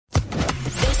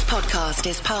podcast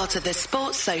is part of the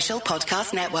Sports Social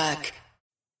Podcast Network.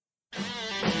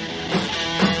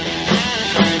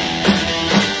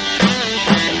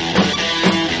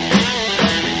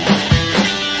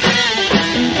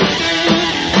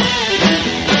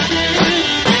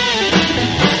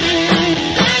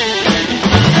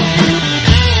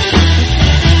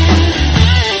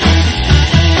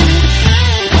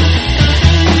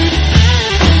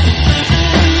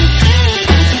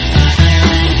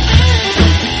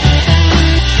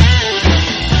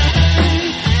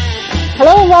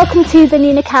 Hello and welcome to the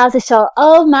Nina Kauser Show.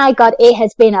 Oh my God, it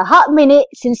has been a hot minute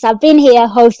since I've been here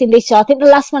hosting this show. I think the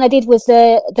last one I did was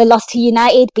the loss to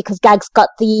United because Gags got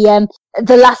the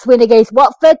last win against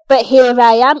Watford. But here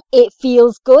I am. It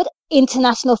feels good.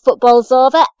 International football's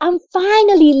over. And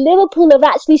finally, Liverpool are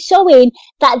actually showing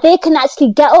that they can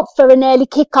actually get up for an early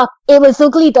kickoff. It was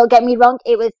ugly, don't get me wrong.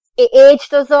 It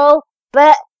aged us all.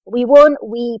 But we won.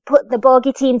 We put the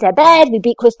bogey team to bed. We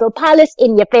beat Crystal Palace.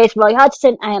 In your face, Roy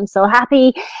Hodgson. I am so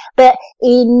happy. But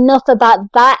enough about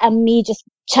that and me just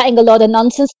chatting a lot of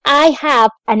nonsense. I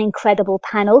have an incredible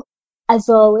panel, as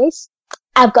always.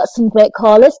 I've got some great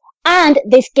callers. And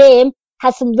this game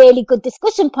has some really good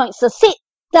discussion points. So sit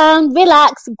down,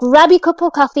 relax, grab your cup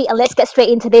of coffee, and let's get straight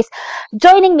into this.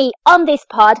 Joining me on this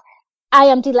pod, I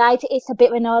am delighted. It's a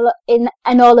bit of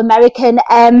an all-American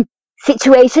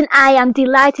situation. I am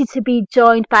delighted to be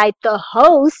joined by the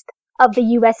host of the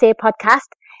USA podcast.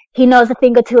 He knows a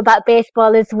thing or two about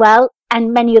baseball as well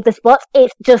and many other sports.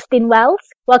 It's Justin Wells.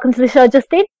 Welcome to the show,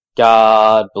 Justin.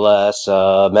 God bless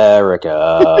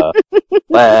America,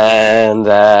 land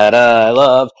that I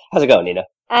love. How's it going, Nina?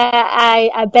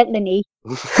 I bent the knee.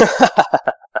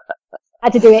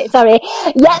 Had to do it, sorry.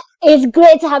 Yes, it's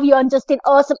great to have you on, Justin.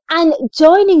 Awesome. And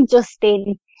joining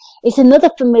Justin is another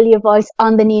familiar voice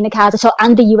on the Nina Kauser Show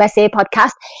and the USA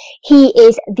podcast. He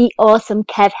is the awesome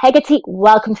Kev Hegarty.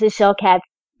 Welcome to the show, Kev.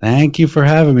 Thank you for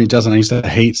having me, Justin. I used to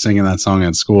hate singing that song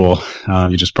at school.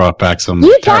 You just brought back some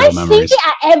You terrible guys memories. sing it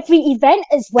at every event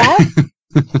as well.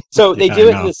 So they Yeah, do I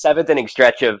it know. in the seventh inning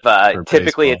stretch of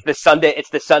typically baseball. it's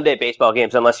the Sunday baseball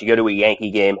games unless you go to a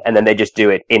Yankee game, and then they just do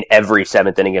it in every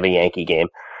seventh inning of a Yankee game.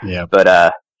 Yeah, But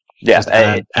yeah, just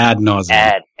ad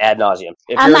nauseum. ad nauseum.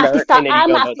 If I'm you're gonna have to American start, and you I'm don't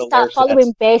gonna know have to the start lyrics,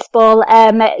 following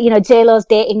baseball. J-Lo's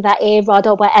dating that A-Rod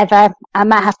or whatever. I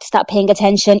might have to start paying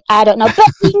attention. I don't know.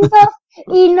 But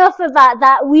enough about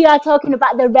that. We are talking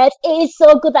about the Reds. It is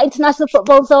so good that international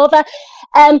football's over.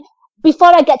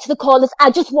 Before I get to the callers, I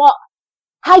just want,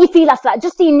 how you feel after that?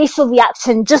 Just the initial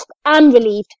reaction. Just, I'm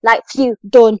relieved. Like, phew,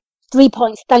 done. 3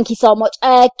 points. Thank you so much.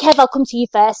 Kev, I'll come to you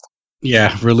first.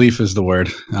 Yeah, relief is the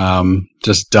word.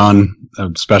 Just done,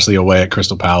 especially away at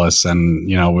Crystal Palace.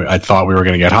 And, I thought we were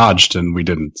going to get hodged and we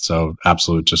didn't. So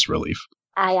absolute just relief.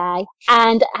 Aye.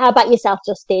 And how about yourself,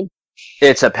 Justin?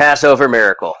 It's a Passover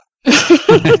miracle.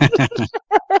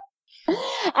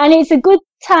 And it's a good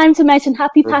time to mention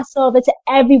happy Passover to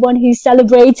everyone who's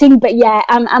celebrating. But yeah,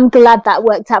 I'm glad that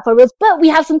worked out for us. But we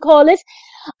have some callers,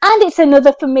 and it's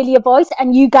another familiar voice,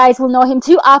 and you guys will know him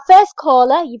too. Our first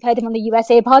caller, you've heard him on the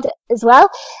USA pod as well.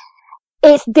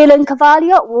 It's Dylan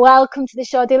Carvalho. Welcome to the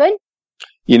show, Dylan.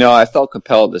 I felt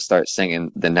compelled to start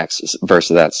singing the next verse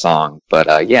of that song.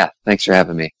 But yeah, thanks for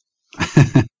having me.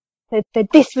 The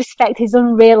disrespect is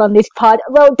unreal on this pod.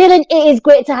 Well, Dylan, it is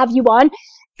great to have you on.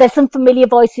 There's some familiar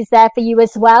voices there for you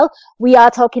as well. We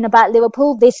are talking about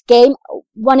Liverpool, this game.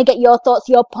 Want to get your thoughts,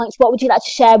 your points. What would you like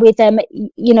to share with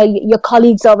your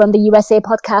colleagues over on the USA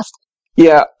podcast?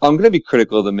 Yeah, I'm going to be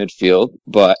critical of the midfield,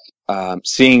 but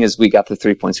seeing as we got the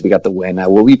 3 points, we got the win, I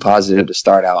will be positive to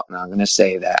start out, and I'm going to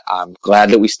say that I'm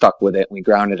glad that we stuck with it. We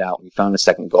grounded out. We found a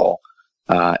second goal.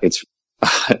 It's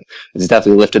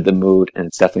definitely lifted the mood, and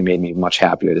it's definitely made me much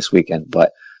happier this weekend.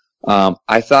 But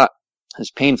I thought it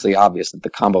was painfully obvious that the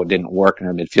combo didn't work in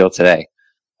our midfield today.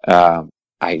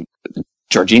 Jorginho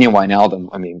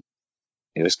Wijnaldum,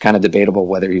 it was kind of debatable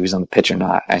whether he was on the pitch or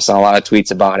not. I saw a lot of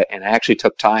tweets about it, and I actually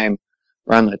took time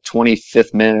around the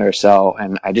 25th minute or so,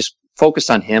 and I just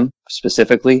focused on him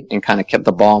specifically and kind of kept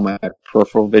the ball in my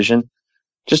peripheral vision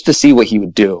just to see what he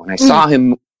would do. And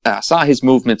I saw his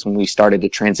movements when we started to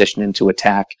transition into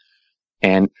attack,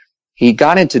 and he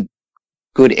got into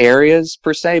good areas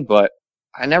per se, but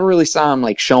I never really saw him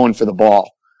showing for the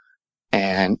ball.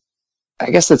 And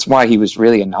I guess that's why he was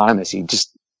really anonymous. He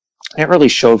just never really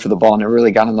showed for the ball, never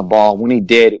really got on the ball. When he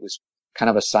did, it was kind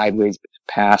of a sideways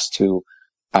pass to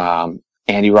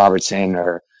Andy Robertson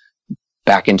or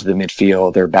back into the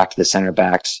midfield or back to the center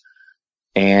backs.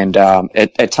 And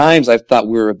at times I thought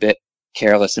we were a bit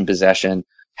careless in possession.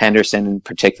 Henderson in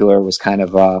particular was kind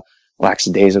of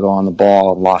lackadaisical on the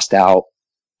ball, lost out.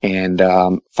 And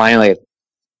finally,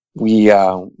 we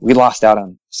lost out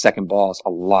on second balls a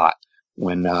lot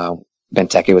when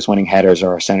Benteke was winning headers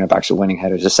or our center backs were winning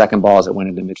headers. The second balls that went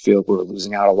into midfield, we were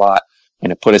losing out a lot,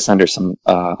 and it put us under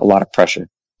a lot of pressure.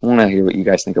 I want to hear what you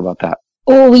guys think about that.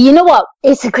 Oh, you know what?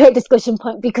 It's a great discussion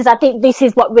point because I think this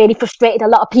is what really frustrated a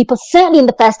lot of people, certainly in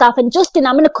the first half. And Justin,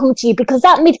 I'm going to come to you because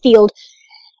that midfield,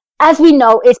 as we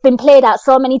know, it's been played out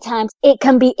so many times. It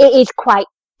is quite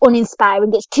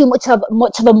uninspiring. It's too much of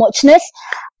a muchness.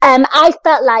 I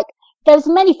felt like there's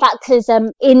many factors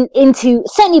into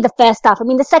certainly the first half. I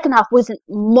mean, the second half wasn't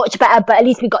much better, but at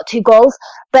least we got 2 goals.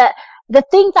 But the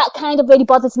thing that kind of really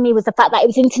bothers me was the fact that it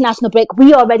was international break.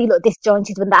 We already look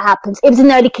disjointed when that happens. It was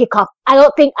an early kickoff. I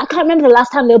can't remember the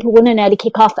last time Liverpool won an early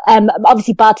kickoff.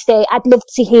 Obviously bar today. I'd love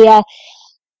to hear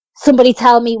somebody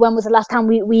tell me when was the last time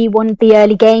we won the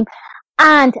early game.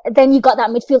 And then you got that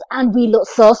midfield and we looked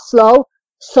so slow,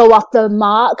 so off the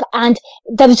mark, and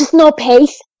there was just no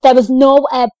pace. There was no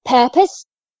purpose.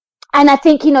 And I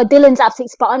think, Dylan's absolutely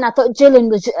spot on. I thought Gini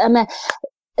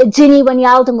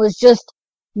Wijnaldum was just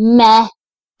meh.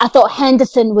 I thought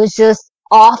Henderson was just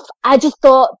off. I just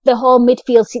thought the whole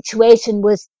midfield situation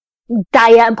was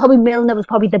dire, and probably Milner was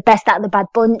probably the best out of the bad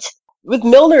bunch. With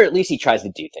Milner, at least he tries to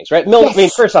do things, right? Milner, yes. I mean,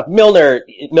 first off,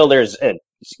 Milner's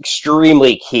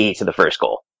extremely key to the first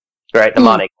goal, right? The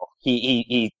Mane goal.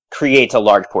 He creates a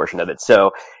large portion of it.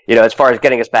 So, as far as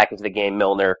getting us back into the game,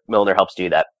 Milner helps do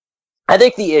that. I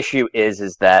think the issue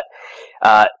is that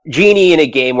Gini in a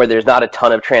game where there's not a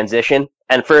ton of transition,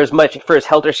 and for as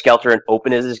helter-skelter and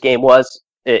open as this game was,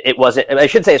 it wasn't, I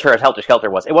should say as far as helter-skelter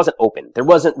was, it wasn't open. There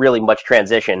wasn't really much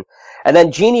transition. And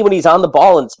then Gini, when he's on the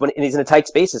ball and when he's in a tight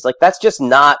spaces, like that's just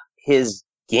not his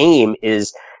game,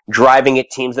 is driving at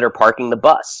teams that are parking the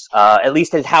bus. At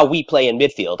least is how we play in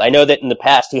midfield. I know that in the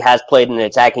past he has played in an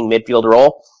attacking midfield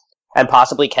role and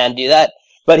possibly can do that,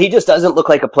 but he just doesn't look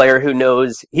like a player who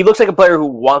knows. He looks like a player who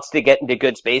wants to get into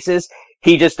good spaces.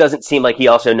 He just doesn't seem like he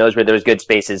also knows where those good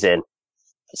spaces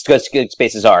good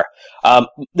spaces are.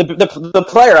 The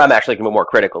player I'm actually going to be more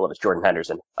critical of is Jordan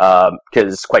Henderson,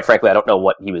 because quite frankly, I don't know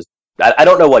what he was. I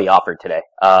don't know what he offered today.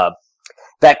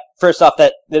 That first off,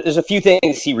 that there's a few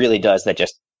things he really does that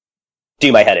just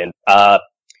do my head in.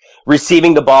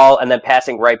 Receiving the ball and then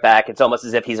passing right back. It's almost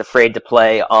as if he's afraid to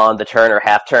play on the turn or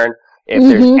half turn if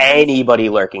there's anybody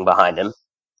lurking behind him.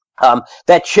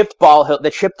 That chipped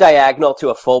diagonal to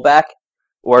a fullback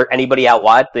or anybody out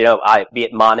wide, be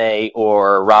it Mane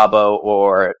or Robbo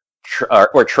or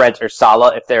Trent or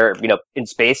Salah, if they're, in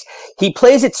space. He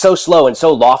plays it so slow and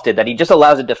so lofted that he just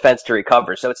allows a defense to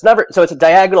recover. So it's a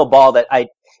diagonal ball that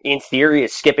in theory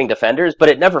is skipping defenders, but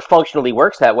it never functionally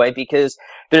works that way because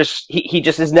he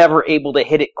just is never able to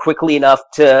hit it quickly enough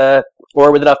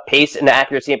or with enough pace and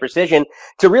accuracy and precision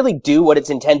to really do what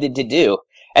it's intended to do.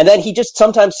 And then he just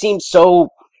sometimes seems so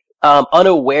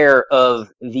unaware of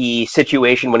the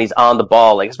situation when he's on the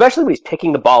ball, like especially when he's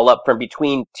picking the ball up from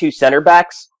between 2 center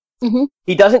backs. Mm-hmm.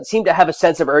 He doesn't seem to have a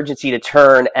sense of urgency to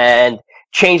turn and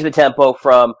change the tempo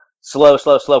from slow,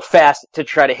 fast to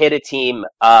try to hit a team,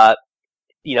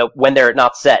 when they're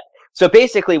not set. So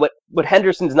basically what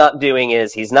Henderson's not doing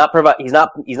is he's not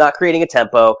creating a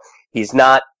tempo. He's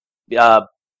not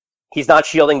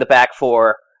shielding the back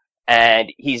four,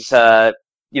 and he's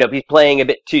playing a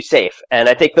bit too safe. And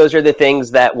I think those are the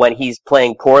things that when he's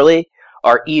playing poorly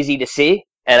are easy to see.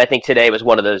 And I think today was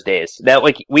one of those days. Now,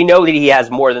 we know that he has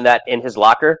more than that in his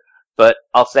locker, but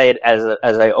I'll say it as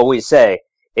I always say,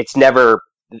 it's never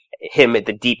him at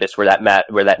the deepest where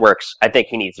that works. I think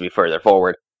he needs to be further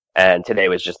forward, and today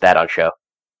was just that on show.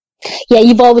 Yeah,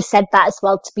 you've always said that as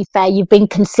well, to be fair. You've been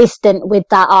consistent with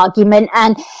that argument.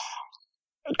 And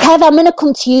Kev, I'm going to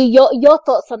come to you, your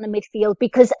thoughts on the midfield,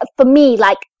 because for me,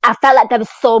 I felt like there was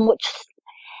so much,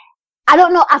 I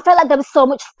felt like there was so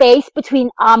much space between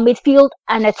our midfield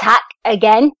and attack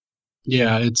again.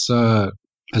 Yeah, it's,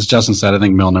 as Justin said, I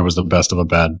think Milner was the best of a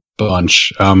bad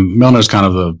bunch. Milner's kind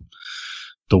of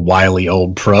the wily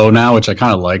old pro now, which I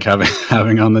kind of like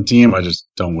having on the team. I just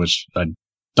don't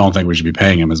think we should be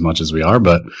paying him as much as we are,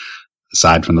 but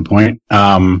aside from the point.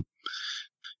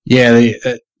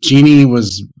 Gini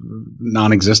was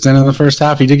non-existent in the first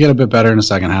half. He did get a bit better in the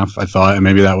second half, I thought, and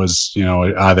maybe that was,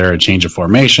 either a change of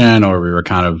formation or we were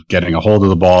kind of getting a hold of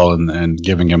the ball and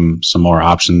giving him some more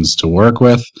options to work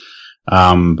with.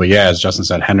 But yeah, as Justin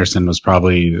said, Henderson was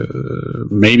probably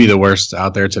maybe the worst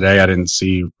out there today. I didn't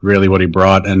see really what he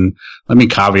brought, and let me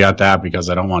caveat that because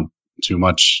I don't want too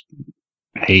much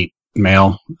hate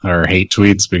mail or hate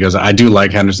tweets, because I do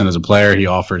like Henderson as a player. He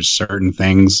offers certain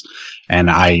things, and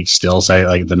I still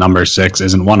say the number 6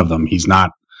 isn't one of them. He's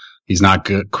not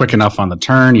quick enough on the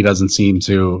turn. He doesn't seem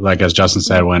to, as Justin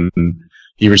said, when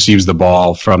he receives the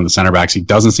ball from the center backs. He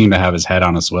doesn't seem to have his head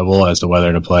on a swivel as to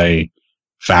whether to play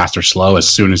fast or slow as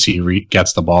soon as he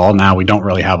gets the ball. Now, we don't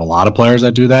really have a lot of players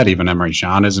that do that. Even Emery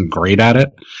Can isn't great at it,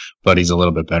 but he's a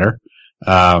little bit better.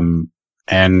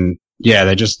 And yeah,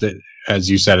 they just, as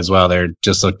you said as well, they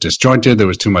just looked disjointed. There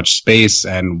was too much space.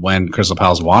 And when Crystal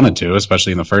Palace wanted to,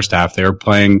 especially in the first half, they were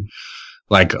playing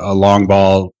like a long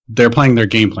ball. They're playing their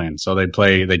game plan. So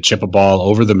they'd chip a ball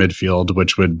over the midfield,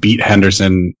 which would beat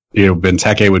Henderson.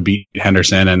 Benteke would beat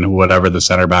Henderson and whatever the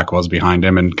center back was behind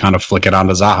him and kind of flick it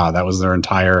onto Zaha. That was their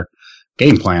entire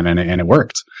game plan, and it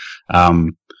worked.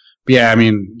 But yeah, I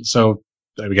mean, so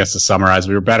I guess to summarize,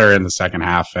 we were better in the second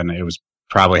half, and it was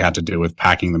probably had to do with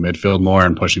packing the midfield more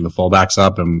and pushing the fullbacks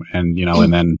up, and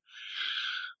then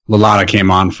Lallana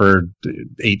came on for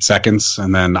 8 seconds,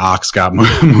 and then Ox got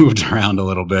moved around a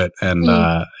little bit, and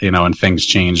and things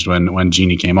changed when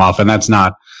Genie came off. And that's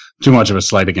not too much of a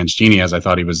slight against Genie, as I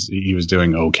thought he was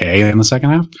doing okay in the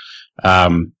second half.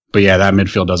 But yeah, that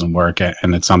midfield doesn't work,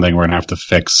 and it's something we're gonna have to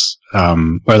fix.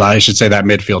 Well, I should say that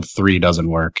midfield 3 doesn't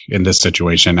work in this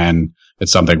situation, and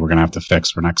it's something we're gonna have to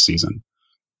fix for next season.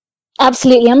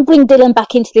 Absolutely. I'm bring Dylan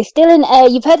back into this.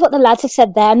 Dylan, you've heard what the lads have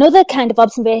said there. Another kind of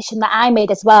observation that I made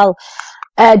as well,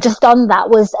 just on that,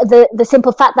 was the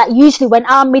simple fact that usually when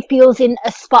our midfield's in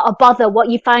a spot of bother, what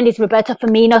you find is Roberto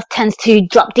Firmino tends to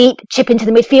drop deep, chip into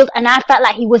the midfield, and I felt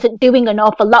like he wasn't doing an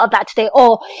awful lot of that today,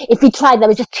 or if he tried, there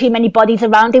was just too many bodies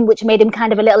around him, which made him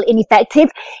kind of a little ineffective.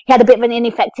 He had a bit of an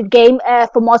ineffective game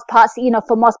for most parts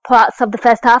of the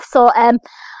first half. So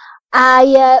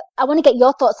I want to get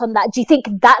your thoughts on that. Do you think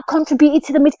that contributed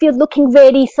to the midfield looking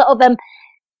really sort of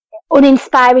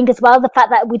uninspiring as well? The fact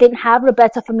that we didn't have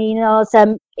Roberto Firmino's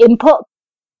input.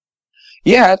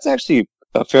 Yeah, that's actually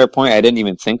a fair point. I didn't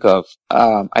even think of.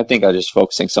 I think I was just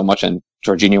focusing so much on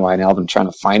Jorginho Wijnaldum, trying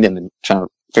to find him and trying to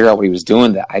figure out what he was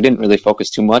doing, that I didn't really focus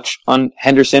too much on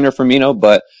Henderson or Firmino.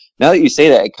 But now that you say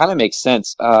that, it kind of makes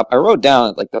sense. I wrote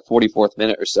down at like the 44th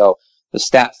minute or so, the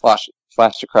stat flashed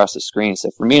across the screen. So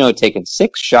Firmino had taken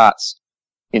 6 shots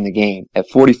in the game at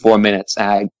 44 minutes.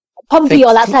 And probably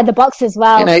all outside the box as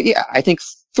well. And I think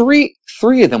three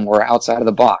of them were outside of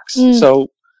the box. So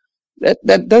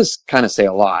that does kind of say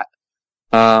a lot.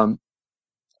 But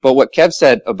what Kev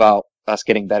said about us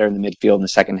getting better in the midfield in the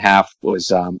second half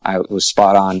was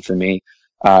spot on for me,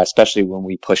 especially when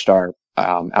we pushed our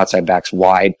outside backs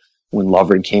wide. When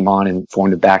Lovren came on and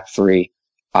formed a back 3,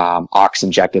 Ox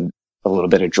injected a little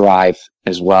bit of drive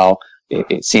as well.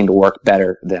 It seemed to work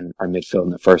better than our midfield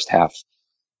in the first half.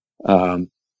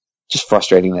 Just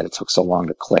frustrating that it took so long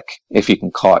to click, if you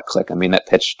can call it click. I mean, that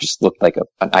pitch just looked like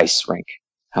an ice rink,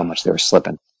 how much they were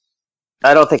slipping.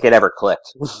 I don't think it ever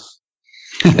clicked.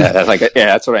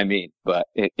 That's what I mean. But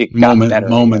it got better.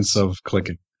 Moments of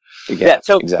clicking.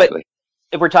 So exactly. But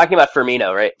if we're talking about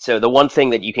Firmino, right? So the one thing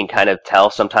that you can kind of tell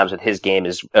sometimes with his game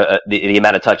is the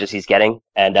amount of touches he's getting.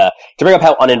 And to bring up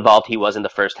how uninvolved he was in the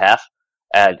first half,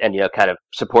 and kind of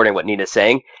supporting what Nina's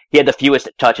saying, he had the fewest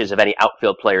touches of any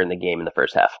outfield player in the game in the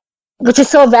first half. Which is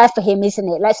so rare for him, isn't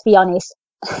it? Let's be honest.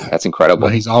 That's incredible.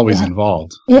 Well, he's always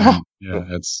involved. Yeah.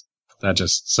 That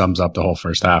just sums up the whole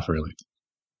first half, really.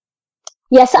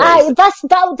 Yes,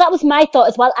 that was my thought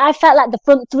as well. I felt like the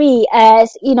front 3,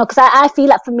 because I feel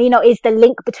like Firmino is the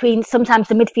link between sometimes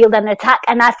the midfield and the attack,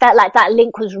 and I felt like that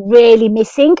link was really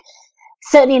missing,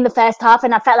 certainly in the first half,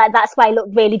 and I felt like that's why he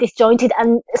looked really disjointed.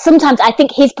 And sometimes I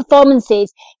think his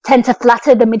performances tend to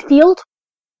flatter the midfield.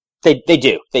 They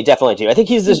do. They definitely do. I think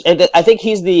he's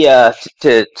the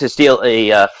to steal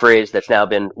a phrase that's now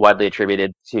been widely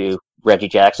attributed to Reggie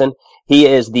Jackson. He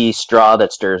is the straw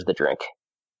that stirs the drink.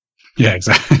 Yeah,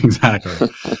 exactly.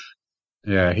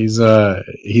 Yeah, he's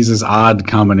this odd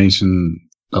combination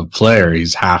of player.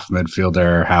 He's half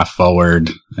midfielder, half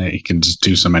forward. He can just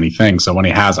do so many things. So when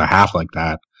he has a half like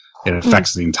that, it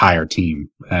affects the entire team.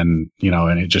 And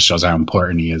it just shows how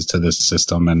important he is to this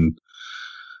system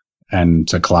and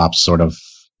to Klopp's sort of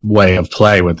way of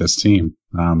play with this team.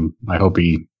 I hope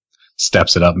he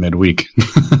steps it up midweek.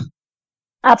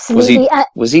 Absolutely.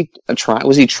 Was he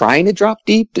trying to drop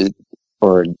deep?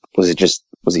 Or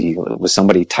was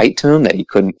somebody tight to him that he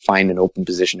couldn't find an open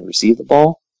position to receive the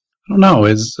ball? I don't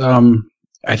know.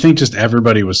 I think just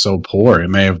everybody was so poor. It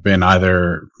may have been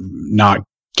either not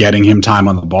getting him time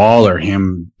on the ball or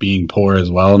him being poor as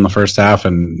well in the first half,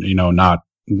 and not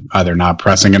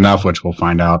pressing enough, which we'll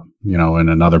find out in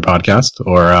another podcast,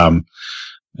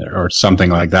 or something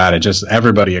like that. It just,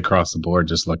 everybody across the board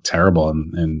just looked terrible,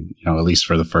 and at least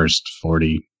for the first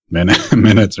 40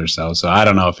 minutes or so. So I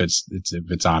don't know if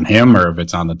it's on him or if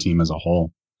it's on the team as a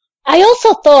whole. I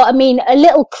also thought, I mean, a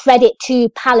little credit to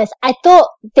Palace. I thought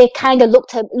they kind of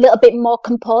looked a little bit more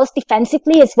composed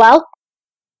defensively as well.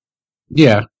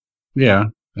 Yeah.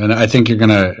 And I think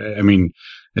I mean,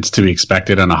 it's to be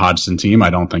expected on a Hodgson team. I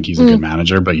don't think he's a good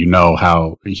manager, but you know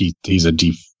how he's a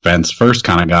defense first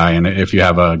kind of guy. And if you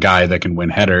have a guy that can win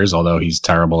headers, although he's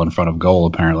terrible in front of goal,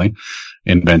 apparently,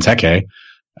 in Benteke,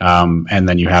 and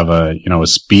then you have a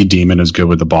speed demon who's good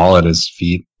with the ball at his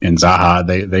feet in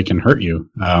Zaha, they can hurt you.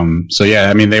 So yeah,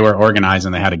 I mean, they were organized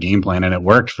and they had a game plan and it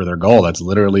worked for their goal. That's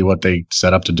literally what they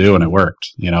set up to do, and it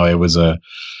worked.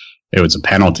 It was a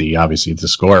penalty, obviously, to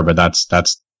score, but that's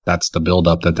the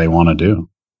build-up that they want to do.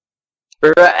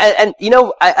 And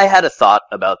I had a thought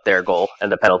about their goal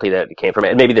and the penalty that came from it.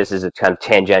 And maybe this is kind of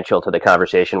tangential to the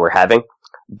conversation we're having,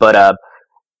 but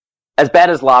as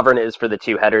bad as Lovren is for the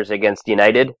two headers against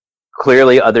United,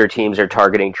 clearly other teams are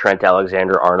targeting Trent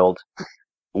Alexander-Arnold.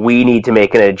 We need to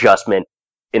make an adjustment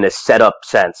in a setup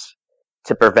sense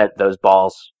to prevent those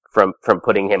balls from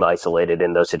putting him isolated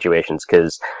in those situations,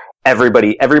 because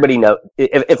everybody know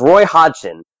if Roy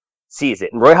Hodgson sees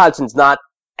it, and Roy Hodgson's not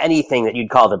anything that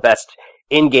you'd call the best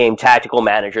in-game tactical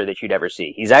manager that you'd ever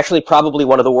see. He's actually probably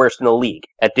one of the worst in the league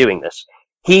at doing this.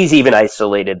 He's even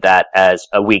isolated that as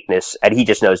a weakness, and he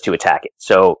just knows to attack it.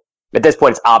 So at this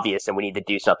point, it's obvious, and we need to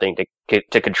do something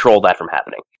to control that from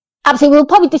happening. Absolutely. We'll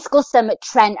probably discuss them at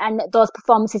Trent and those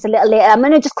performances a little later. I'm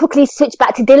going to just quickly switch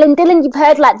back to Dylan. Dylan, you've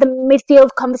heard the midfield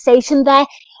conversation there.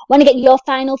 Want to get your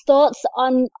final thoughts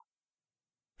on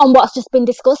what's just been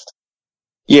discussed?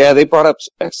 Yeah, they brought up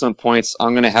excellent points.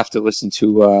 I'm going to have to listen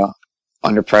to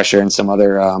Under Pressure and some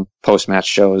other post-match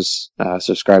shows.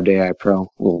 Subscribe to AI Pro.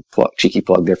 Little cheeky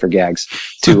plug there for Gags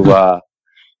to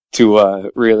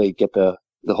really get the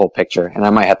whole picture. And I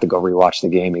might have to go rewatch the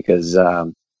game because,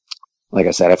 like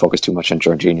I said, I focus too much on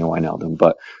Jorginho Wijnaldum.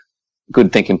 But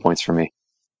good thinking points for me.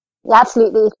 Yeah,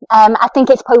 absolutely. I think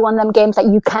it's probably one of them games that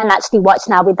you can actually watch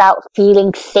now without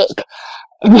feeling sick.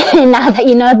 Now that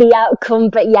you know the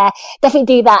outcome. But yeah,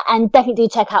 definitely do that, and definitely do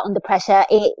check out Under Pressure.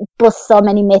 It busts so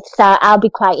many myths. I'll be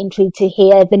quite intrigued to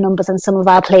hear the numbers on some of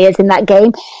our players in that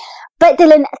game. But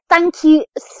Dylan, thank you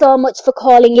so much for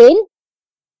calling in.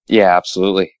 Yeah,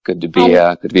 absolutely. Good to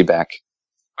be back.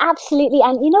 Absolutely.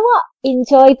 And you know what?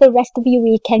 Enjoy the rest of your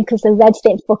weekend, because the Reds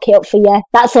didn't fuck it up for you.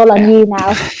 That's all on you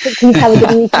now. Please have a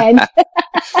good weekend.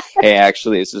 Hey,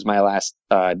 actually, this is my last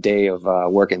day of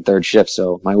working third shift,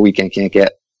 so my weekend can't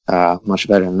get much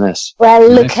better than this. Well,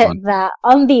 look at that.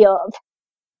 On the up.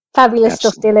 Fabulous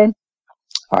stuff, Dylan.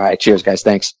 All right. Cheers, guys.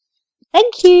 Thanks.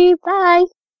 Thank you. Bye.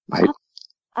 Bye.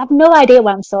 I have no idea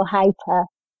why I'm so hyper.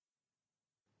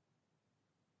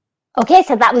 Okay,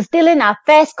 so that was Dylan, our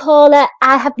first caller.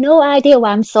 I have no idea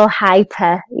why I'm so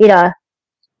hyper, no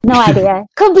idea.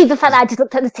 Could be the fact that I just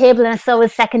looked at the table and I saw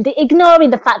us second,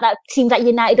 ignoring the fact that teams like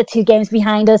United are 2 games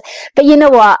behind us. But you know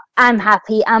what? I'm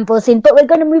happy, I'm buzzing. But we're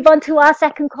going to move on to our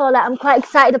second caller. I'm quite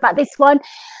excited about this one.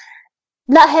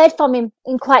 Not heard from him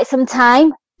in quite some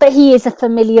time, but he is a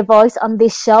familiar voice on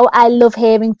this show. I love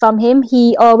hearing from him.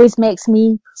 He always makes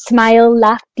me smile,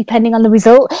 laugh, depending on the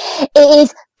result. It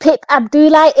is Pip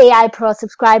Abdullah, AI Pro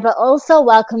subscriber. Also,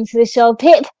 welcome to the show,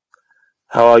 Pip.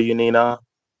 How are you, Nina?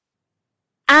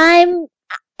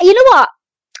 You know what?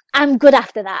 I'm good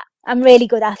after that. I'm really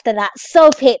good after that. So,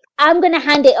 Pip, I'm going to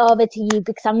hand it over to you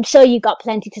because I'm sure you got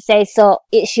plenty to say, so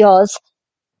it's yours.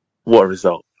 What a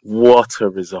result. What a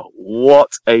result. What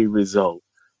a result.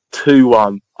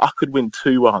 2-1. I could win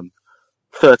 2-1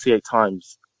 38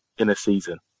 times in a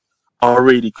season. I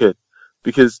really could.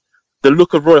 Because the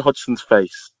look of Roy Hodgson's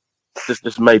face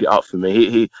just made it up for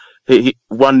me. He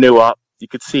 1-0 up. You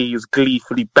could see he was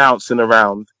gleefully bouncing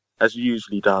around as he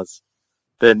usually does.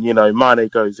 Then, Mane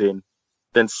goes in.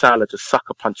 Then Salah just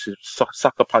sucker punches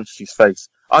his face.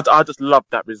 I just loved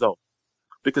that result.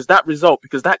 Because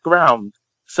that ground,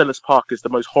 Selhurst Park, is the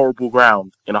most horrible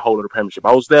ground in the whole of the Premiership.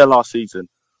 I was there last season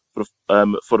for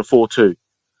the 4-2.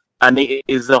 And it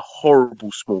is a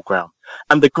horrible small ground.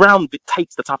 And the ground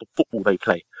dictates the type of football they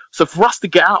play. So for us to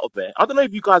get out of there, I don't know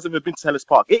if you guys have ever been to Selhurst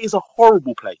Park. It is a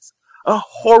horrible place. A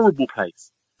horrible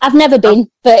place. I've never been,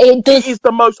 but it does. It is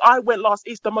I went last,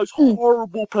 it's the most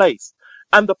horrible place.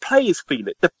 And the players feel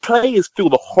it. The players feel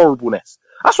the horribleness.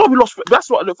 That's why we lost. That's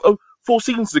what 4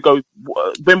 seasons ago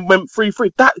when went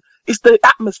 3-3. That is the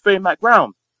atmosphere in that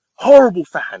ground. Horrible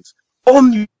fans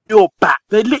on your back.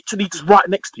 They're literally just right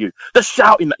next to you. They're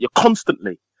shouting at you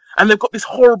constantly, and they've got this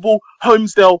horrible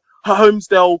Holmesdale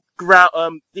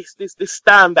ground. This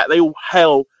stand that they all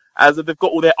hail as if they've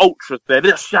got all their ultras there.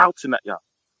 They're shouting at you,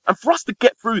 and for us to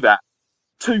get through that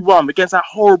 2-1 against that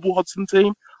horrible Hodgson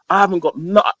team, I haven't got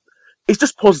It's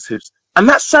just positives, and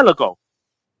that Salah goal.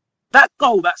 That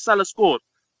goal that Salah scored,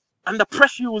 and the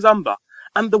pressure he was under,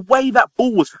 and the way that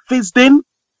ball was fizzed in,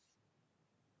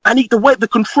 and the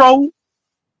control.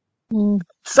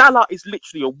 Salah is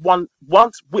literally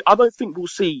I don't think we'll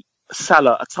see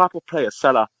Salah, a type of player,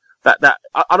 Salah,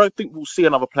 I don't think we'll see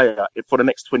another player for the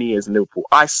next 20 years in Liverpool.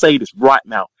 I say this right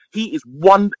now. He is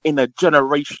one in a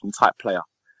generation type player.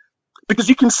 Because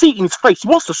you can see in his face, he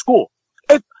wants to score.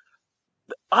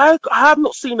 I have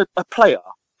not seen a player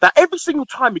that every single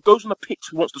time he goes on the pitch,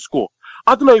 he wants to score.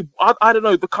 I don't know. I don't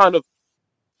know the kind of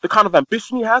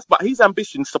ambition he has, but his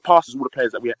ambition surpasses all the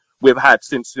players that we've had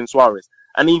since Suarez,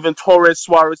 and even Torres,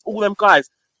 Suarez, all them guys.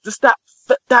 Just that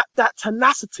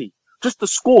tenacity, just to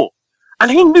score. And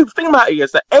he knew. The thing about it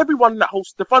is that everyone in that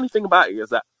the funny thing about it is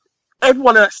that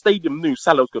everyone in that stadium knew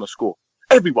Salah was going to score.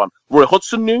 Everyone. Roy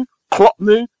Hodgson knew. Klopp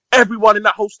knew. Everyone in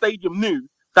that whole stadium knew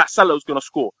that Salah was going to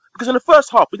score. Because in the first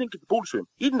half, we didn't give the ball to him.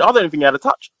 I don't even think he had a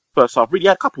touch first half. Really, he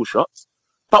had a couple of shots.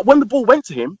 But when the ball went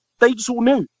to him, they just all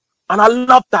knew. And I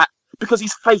love that because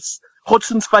his face,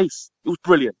 Hodgson's face, it was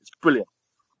brilliant. It's brilliant.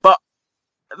 But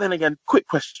then again, quick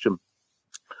question.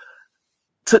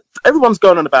 Everyone's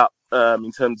going on about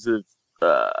in terms of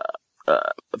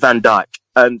Van Dijk.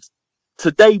 And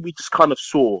today we just kind of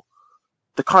saw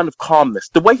the kind of calmness,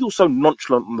 the way he was so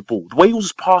nonchalant on the ball, the way he was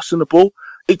just passing the ball,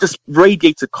 it just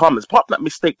radiated calmness. Apart from that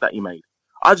mistake that he made,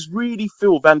 I just really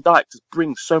feel Van Dijk just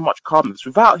brings so much calmness.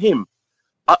 Without him,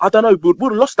 I don't know, we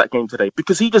would have lost that game today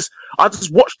because I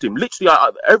just watched him. Literally,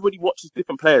 everybody watches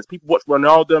different players. People watch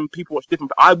Ronaldo, people watch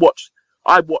different. I watched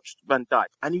Van Dijk,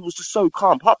 and he was just so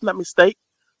calm. Apart from that mistake,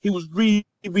 he was really,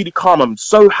 really calm. I'm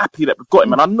so happy that we've got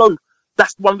him, and I know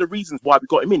that's one of the reasons why we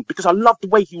got him in, because I love the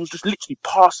way he was just literally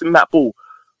passing that ball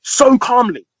so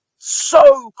calmly.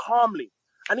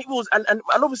 And it was, and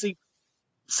obviously,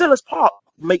 Selhurst Park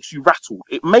makes you rattled.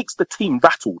 It makes the team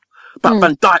rattled. But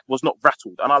Van Dijk was not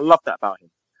rattled, and I love that about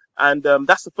him. And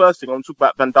that's the first thing I want to talk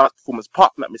about Van Dijk's performance,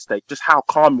 apart from that mistake, just how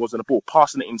calm he was on the ball,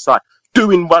 passing it inside,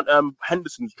 doing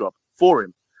Henderson's job for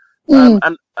him.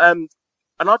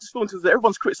 And I just feel that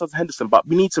everyone's criticising Henderson, but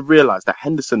we need to realise that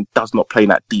Henderson does not play in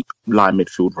that deep line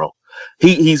midfield role.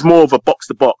 He's more of a box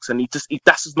to box, and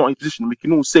that's just not his position. We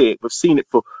can all see it. We've seen it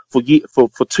for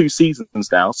 2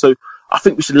 seasons now. So I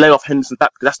think we should lay off Henderson's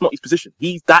back because that's not his position.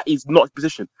 That is not his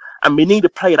position, and we need a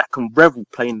player that can revel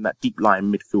playing in that deep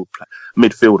line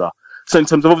midfielder. So in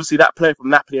terms of obviously that player from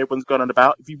Napoli, everyone's going on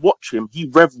about. If you watch him, he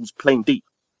revels playing deep.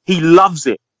 He loves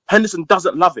it. Henderson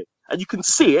doesn't love it, and you can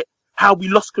see it. How we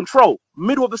lost control.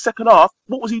 Middle of the second half,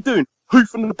 what was he doing?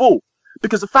 Hoofing the ball.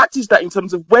 Because the fact is that in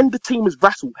terms of when the team is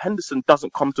rattled, Henderson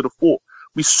doesn't come to the fore.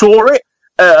 We saw it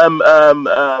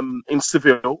in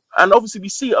Seville, and obviously we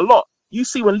see it a lot. You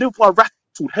see when Liverpool are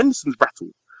rattled, Henderson's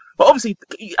rattled. But obviously,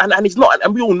 and he's not,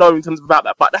 and we all know in terms of about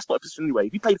that, but that's not a position anyway.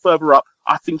 If he played further up,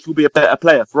 I think he'll be a better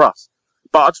player for us.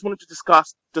 But I just wanted to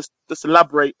discuss, just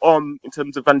elaborate on in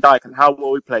terms of Van Dijk and how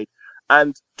well he played.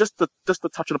 And just to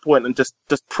touch on a point and just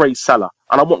praise Salah.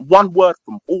 And I want one word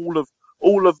from all the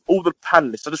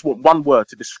panelists. I just want one word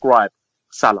to describe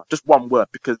Salah. Just one word,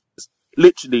 because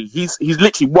literally he's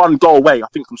literally one goal away, I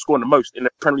think, from scoring the most in the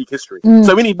Premier League history.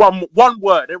 So we need one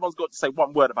word. Everyone's got to say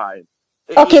one word about him.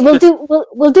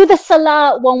 We'll do the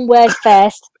Salah one word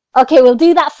first. Okay, we'll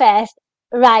do that first.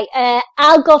 Right.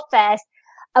 I'll go first.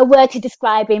 A word to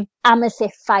describe him. I'm gonna say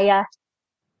fire.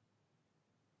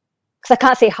 Because I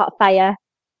can't say hot fire.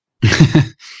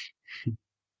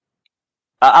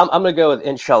 I'm going to go with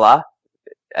inshallah,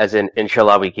 as in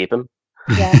inshallah we keep him.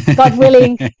 Yeah, God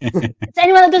willing. To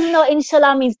anyone that doesn't know,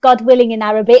 inshallah means God willing in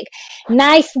Arabic.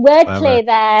 Nice wordplay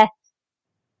there.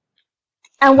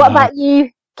 And what about you,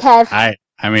 Kev?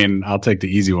 I mean, I'll take the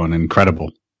easy one,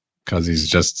 incredible, because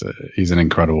he's an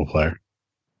incredible player.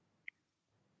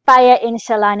 Fire,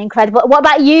 inshallah, and incredible. What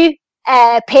about you,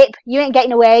 Pip? You ain't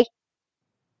getting away.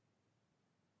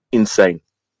 Insane.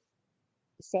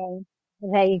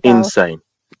 There you go. Insane.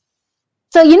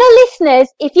 So, listeners,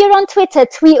 if you're on Twitter,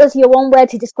 tweet us your one word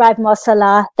to describe Mo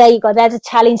Salah. There you go. There's a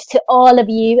challenge to all of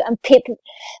you. And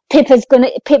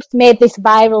Pip's made this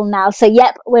viral now. So,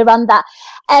 yep, we're on that.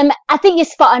 I think you're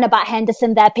spot on about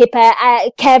Henderson there, Pip.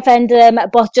 Kev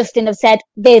and both Justin have said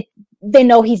they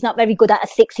know he's not very good at a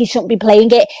 6. He shouldn't be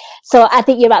playing it. So I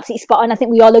think you're absolutely spot on. I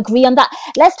think we all agree on that.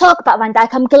 Let's talk about Van Dijk.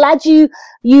 I'm glad you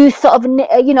sort of,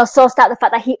 sourced out the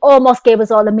fact that he almost gave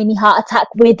us all a mini heart attack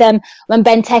with when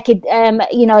Benteke,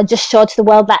 just showed to the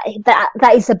world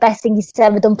that is the best thing he's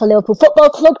ever done for Liverpool Football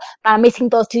Club by missing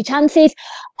those 2 chances.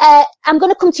 I'm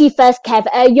going to come to you first, Kev.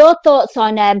 Your thoughts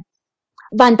on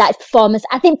Van Dijk's performance.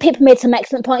 I think Pip made some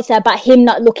excellent points there about him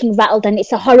not looking rattled, and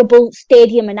it's a horrible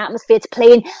stadium and atmosphere to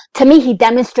play in. To me, he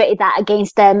demonstrated that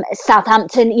against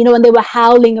Southampton, you know, when they were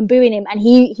howling and booing him, and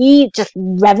he just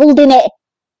reveled in it.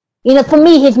 You know, for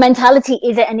me, his mentality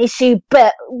isn't an issue,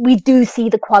 but we do see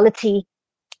the quality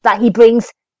that he brings.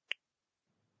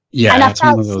 Yeah, and it's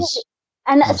one of those.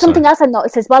 And something else I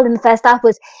noticed as well in the first half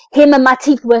was him and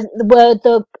Matip were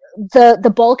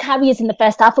the ball carriers in the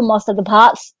first half for most of the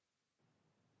parts.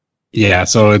 Yeah,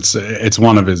 so it's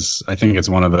one of his. I think it's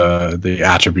one of the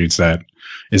attributes that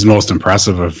is most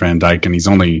impressive of Van Dijk, and he's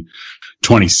only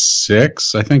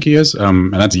 26, I think he is,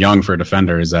 and that's young for a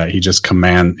defender. Is that he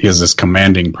has this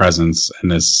commanding presence and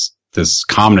this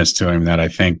calmness to him that I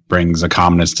think brings a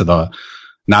calmness to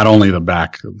not only the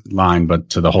back line but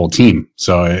to the whole team.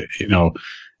 So you know,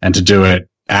 and to do it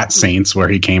at Saints, where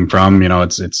he came from, you know,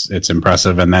 it's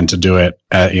impressive. And then to do it,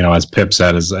 you know, as Pip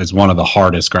said, is one of the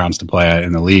hardest grounds to play at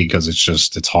in the league, because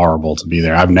it's horrible to be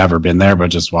there. I've never been there, but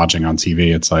just watching on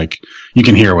TV, it's like you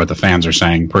can hear what the fans are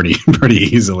saying pretty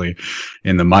easily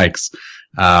in the mics.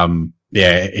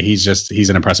 Yeah, he's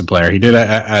an impressive player. He did,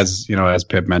 as you know, as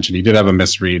Pip mentioned, he did have a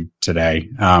misread today.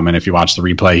 And if you watch the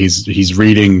replay, he's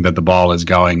reading that the ball is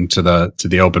going to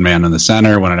the open man in the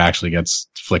center when it actually gets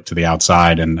flicked to the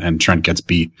outside, and Trent gets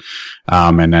beat.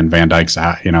 And then Van Dijk's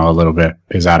a little bit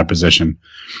is out of position.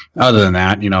 Other than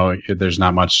that, you know, there's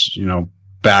not much, you know,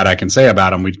 bad I can say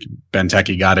about him.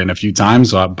 Benteke got in a few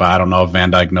times, but I don't know if Van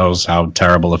Dijk knows how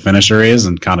terrible a finisher he is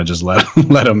and kind of just let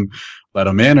him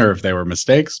in, or if they were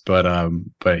mistakes. But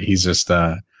he's just,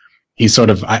 he's sort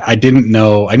of, I didn't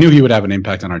know, I knew he would have an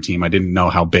impact on our team. I didn't know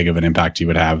how big of an impact he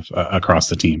would have across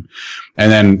the team.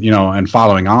 And then, you know, and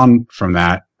following on from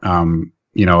that,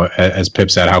 you know, as Pip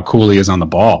said, how cool he is on the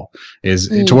ball is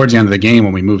towards the end of the game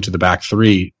when we moved to the back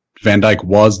three, Van Dijk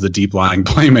was the deep lying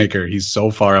playmaker. He's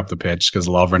so far up the pitch because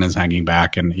Lovren is hanging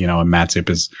back, and, you know, and Matip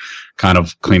is kind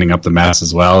of cleaning up the mess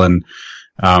as well. And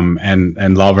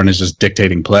Lovren is just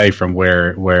dictating play from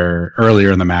where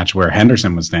earlier in the match where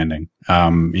Henderson was standing.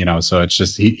 You know, so it's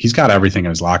just, he's got everything in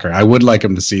his locker. I would like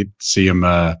him to see him,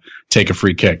 take a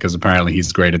free kick, because apparently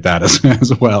he's great at that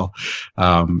as well,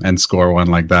 and score one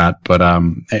like that. But,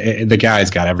 the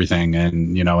guy's got everything,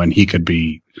 and, you know, and he could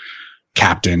be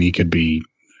captain. He could be,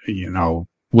 you know,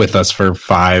 with us for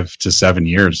 5 to 7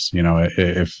 years, you know,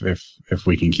 if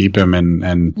we can keep him,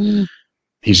 and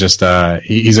he's just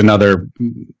he's another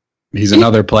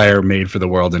player made for the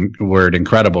world, and word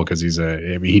incredible, because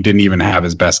he didn't even have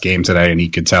his best game today, and he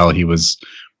could tell he was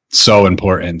so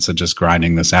important to just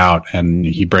grinding this out, and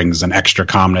he brings an extra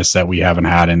calmness that we haven't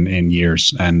had in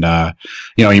years. And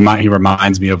you know, he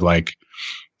reminds me of like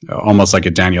almost like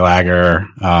a Daniel Agger,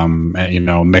 you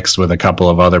know, mixed with a couple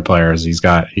of other players. He's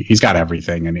got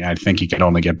everything, and I think he can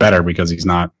only get better because he's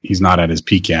not at his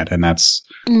peak yet, and that's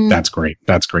great.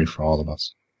 That's great for all of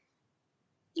us.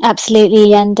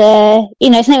 Absolutely. And you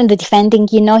know, it's not even the defending,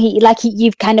 you know,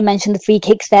 you've kind of mentioned the free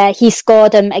kicks there. He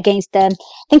scored them against I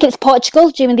think it's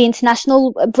Portugal during the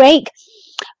international break,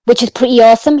 which is pretty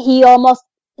awesome. He almost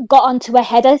got onto a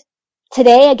header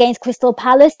today against Crystal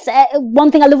Palace.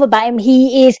 One thing I love about him,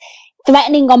 he is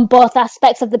threatening on both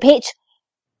aspects of the pitch.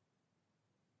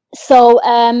 So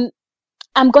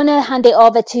I'm going to hand it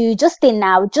over to Justin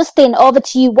now. Justin, over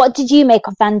to you. What did you make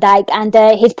of Van Dijk and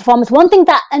his performance?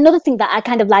 Another thing that I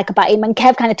kind of like about him, and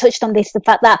Kev kind of touched on this, the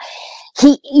fact that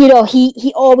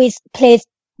he always plays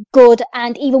good,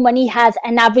 and even when he has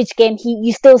an average game,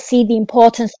 you still see the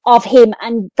importance of him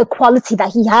and the quality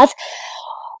that he has.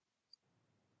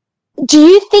 Do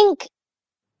you think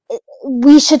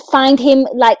we should find him,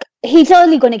 like, he's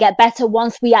only going to get better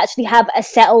once we actually have a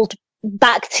settled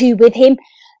back two with him?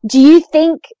 Do you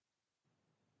think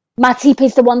Matip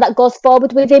is the one that goes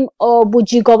forward with him, or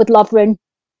would you go with Lovren?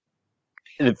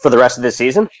 For the rest of this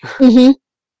season? Mm-hmm.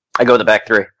 I go with the back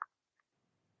three.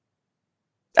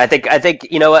 I think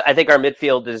you know what? I think our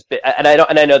midfield is, and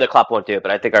I know that Klopp won't do it,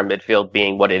 but I think our midfield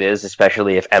being what it is,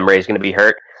 especially if Emre is going to be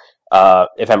hurt,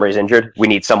 if Emre is injured, we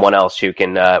need someone else who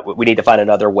can. We need to find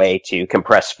another way to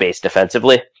compress space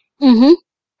defensively. Mm-hmm.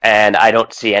 And I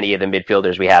don't see any of the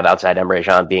midfielders we have outside Emre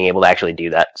Can being able to actually do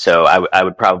that. So I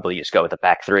would probably just go with the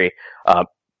back three. And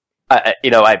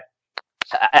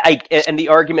the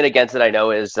argument against it, I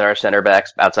know, is that our center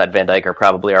backs outside Van Dijk are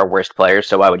probably our worst players.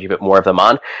 So why would you put more of them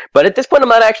on? But at this point, I'm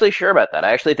not actually sure about that.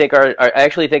 I actually think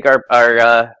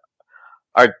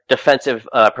our defensive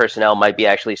personnel might be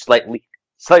actually slightly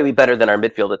better than our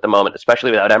midfield at the moment,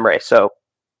 especially without Emre. So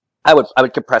I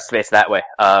would compress space that way.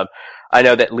 I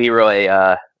know that Leroy,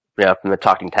 from the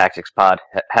Talking Tactics pod,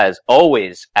 has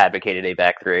always advocated a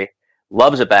back three,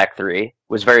 loves a back three,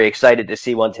 was very excited to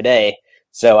see one today,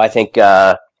 So I think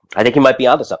he might be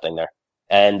onto something there.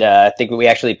 And I think we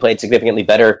actually played significantly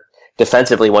better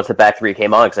defensively once the back three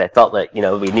came on, because I felt that,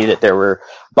 we knew that there were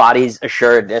bodies,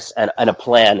 assuredness, and a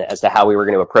plan as to how we were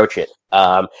going to approach it.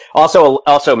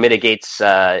 Also mitigates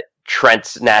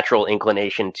Trent's natural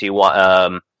inclination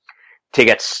to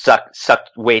get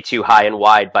sucked way too high and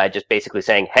wide by just basically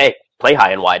saying, "Hey, play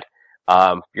high and wide.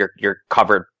 You're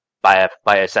covered by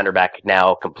a center back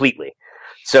now completely."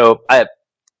 So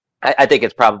I think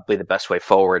it's probably the best way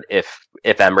forward if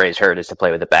Emre's hurt, is to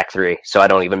play with the back three. So I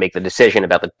don't even make the decision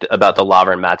about the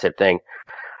Lovren Matip thing.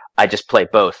 I just play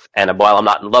both. And while I'm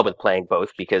not in love with playing both,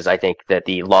 because I think that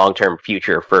the long-term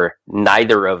future for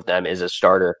neither of them is a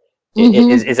starter,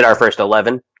 is in our first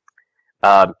 11.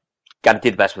 Got to do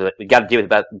the best with it. We got to do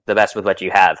the best with what you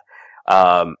have.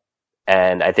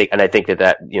 And I think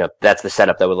that that's the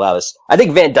setup that would allow us. I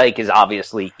think Van Dijk is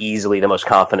obviously easily the most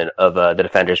confident of the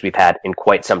defenders we've had in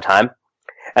quite some time.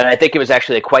 And I think it was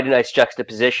actually quite a nice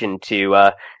juxtaposition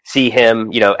to see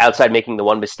him, outside making the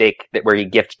one mistake where he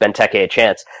gifts Benteke a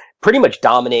chance, pretty much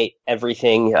dominate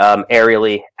everything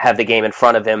aerially, have the game in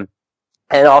front of him.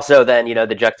 And also then,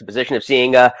 the juxtaposition of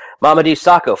seeing Mamadou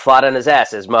Sakho flat on his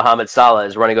ass as Mohamed Salah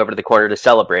is running over to the corner to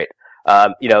celebrate.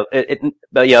 A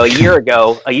year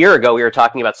ago we were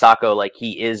talking about Sakho like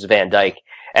he is Van Dijk.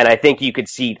 And I think you could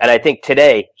see, and I think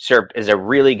today served as a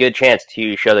really good chance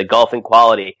to show the gulf in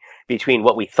quality between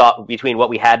what we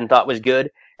had and thought was good,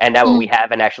 and now what we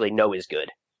have and actually know is good.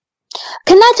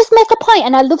 Can I just make a point?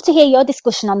 And I'd love to hear your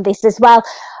discussion on this as well.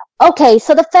 Okay,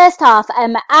 so the first half,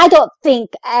 I don't think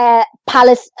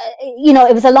Palace,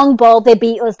 it was a long ball. They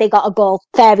beat us. They got a goal.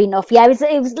 Fair enough. Yeah,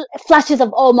 it was flashes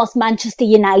of almost Manchester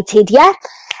United. Yeah,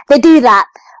 they do that.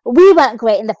 We weren't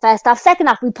great in the first half. Second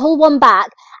half, we pull one back.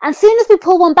 And as soon as we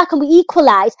pull one back and we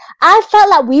equalise, I felt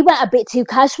like we went a bit too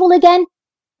casual again.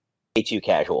 Way too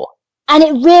casual. And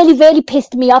it really, really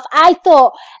pissed me off. I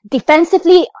thought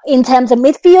defensively, in terms of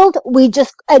midfield, we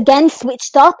just again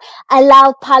switched off,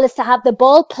 allowed Palace to have the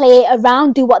ball, play it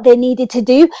around, do what they needed to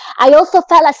do. I also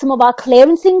felt like some of our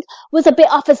clearancing was a bit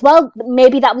off as well.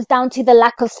 Maybe that was down to the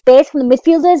lack of space from the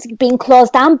midfielders being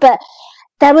closed down, but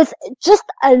there was just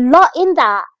a lot in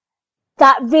that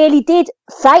really did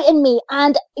frighten me.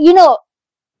 And, and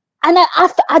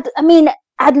I mean,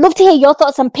 I'd love to hear your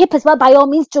thoughts on Pip as well. By all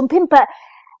means, jump in, but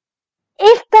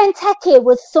if Benteke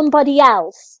was somebody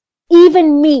else,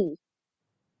 even me,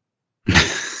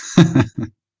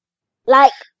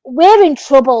 like, we're in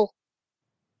trouble.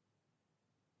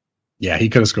 Yeah, he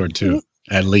could have scored two,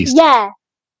 at least. Yeah.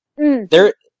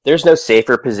 There's no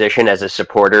safer position as a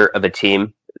supporter of a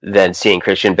team than seeing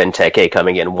Christian Benteke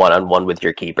coming in one-on-one with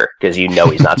your keeper, because he's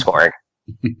not scoring.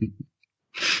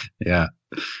 Yeah.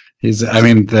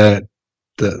 The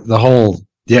whole,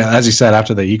 as you said,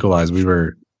 after they equalized, we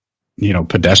were,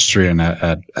 pedestrian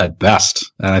at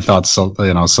best. And I thought,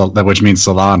 which means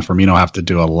Salah and Firmino have to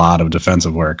do a lot of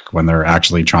defensive work when they're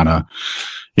actually trying to,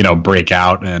 break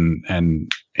out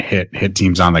and hit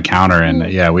teams on the counter.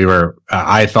 And we were,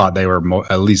 I thought they were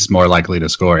at least more likely to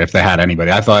score if they had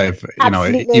anybody. I thought if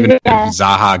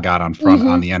Zaha got on front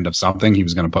on the end of something, he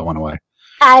was going to put one away.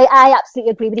 I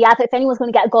absolutely agree with you. I thought if anyone's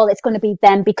going to get a goal, it's going to be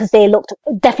them, because they looked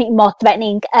definitely more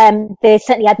threatening. They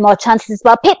certainly had more chances as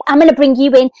well. Pip, I'm going to bring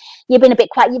you in. You've been a bit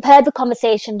quiet. You've heard the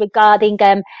conversation regarding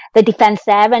the defence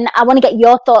there, and I want to get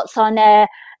your thoughts on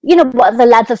what the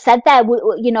lads have said there.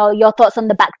 Your thoughts on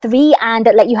the back three, and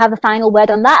let you have a final word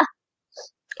on that.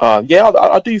 I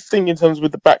do think in terms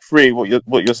with the back three, what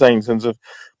you're saying in terms of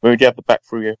when we get the back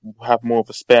three, we have more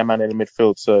of a spare man in the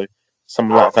midfield, so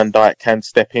someone like Van Dijk can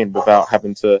step in without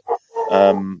having to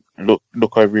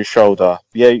look over his shoulder.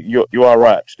 Yeah, you are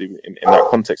right actually in that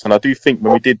context. And I do think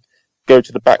when we did go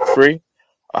to the back three,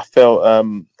 I felt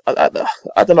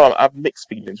I don't know, I have mixed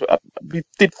feelings. I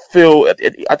did feel a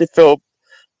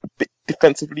bit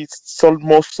defensively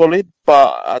more solid,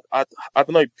 but I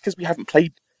don't know, because we haven't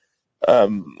played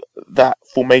that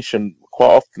formation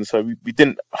quite often, so we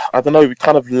didn't. I don't know, we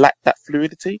kind of lacked that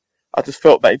fluidity. I just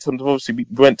felt that in terms of, obviously, we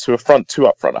went to a front two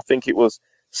up front. I think it was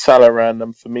Salah and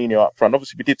Firmino up front.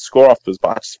 Obviously, we did score afterwards, but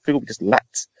I just feel we just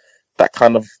lacked that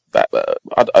kind of that.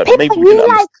 Maybe we didn't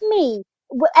like me.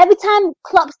 Every time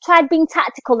Klopp's tried being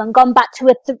tactical and gone back to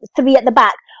a three at the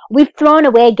back, we've thrown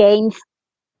away games.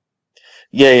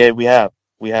 Yeah, we have.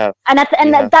 And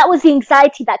that was the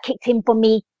anxiety that kicked in for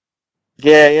me.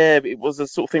 Yeah, it was the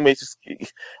sort of thing where it's just,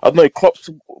 I don't know, Klopp's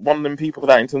one of them people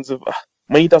that in terms of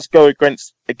when he does go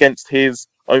against his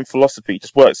own philosophy, it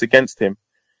just works against him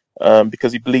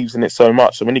because he believes in it so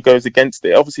much. And when he goes against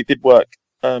it, obviously it did work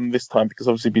this time because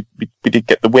obviously we did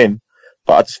get the win.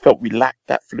 but I just felt we lacked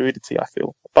that fluidity. I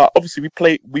feel, but obviously we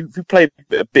played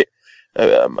a bit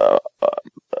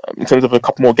in terms of a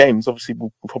couple more games. Obviously,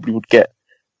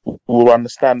 we'll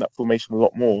understand that formation a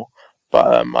lot more.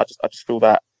 But I just feel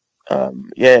that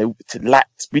it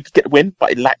lacked. We did get the win,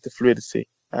 but it lacked the fluidity.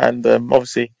 And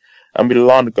obviously, with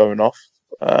Lallana going off,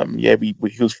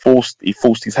 he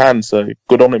forced his hand. So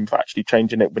good on him for actually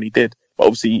changing it when he did. But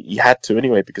obviously, he had to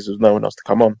anyway because there was no one else to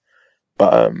come on.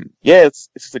 But it's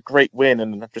a great win,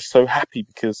 and I'm just so happy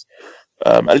because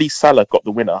at least Salah got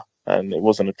the winner, and it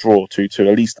wasn't a draw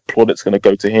 2-2. At least the plaudit's going to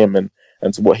go to him and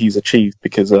to what he's achieved,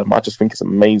 because I just think it's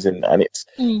amazing, and it's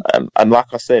and like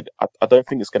I said, I don't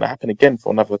think it's going to happen again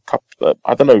for another couple.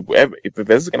 I don't know if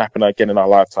this is going to happen again in our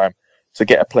lifetime, to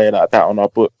get a player like that on our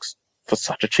books for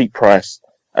such a cheap price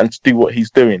and to do what he's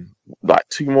doing, like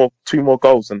two more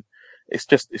goals, and it's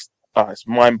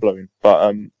mind blowing.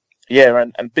 But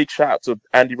and big shout out to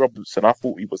Andy Robertson. I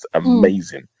thought he was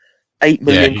amazing. 8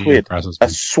 million quid, a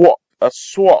swap.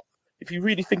 If you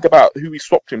really think about who he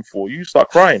swapped him for, you start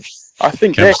crying. I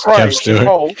think they're crying in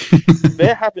Hull.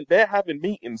 They're having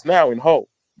meetings now in Hull.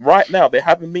 Right now, they're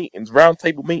having meetings, round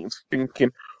table meetings,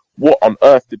 thinking, what on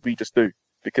earth did we just do?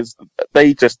 Because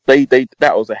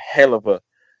that was a hell of a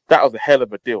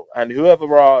deal. And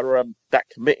whoever are that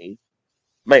committee,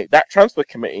 mate, that transfer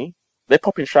committee, they're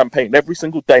popping champagne every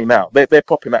single day now. They're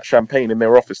popping that champagne in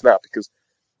their office now, because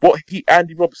what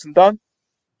Andy Robertson done,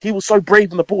 he was so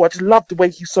brave on the ball. I just love the way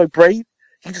he's so brave.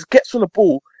 He just gets on the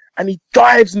ball and he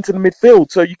dives into the midfield.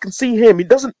 So you can see him. He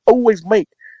doesn't always make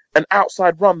an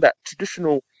outside run that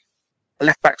traditional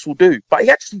left backs will do, but he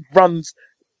actually runs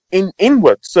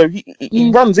inwards. So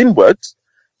he runs inwards,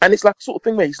 and it's like a sort of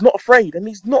thing where he's not afraid, and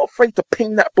he's not afraid to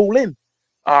ping that ball in.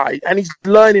 And he's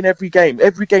learning every game.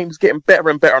 Every game is getting better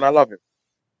and better, and I love him.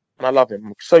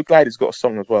 I'm so glad he's got a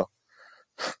song as well.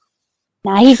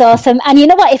 Nah, he's awesome. And you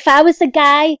know what? If I was the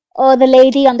guy or the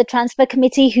lady on the transfer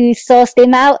committee who sourced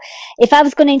him out, if I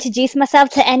was going to introduce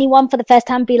myself to anyone for the first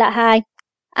time, be like, hi,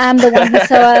 I'm the one who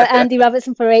saw Andy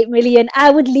Robertson for 8 million. I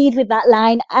would lead with that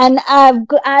line. And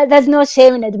there's no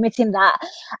shame in admitting that.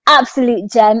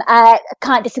 Absolute gem. I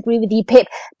can't disagree with you, Pip.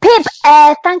 Pip,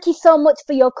 thank you so much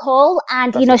for your call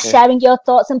and, sharing your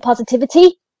thoughts and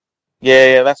positivity.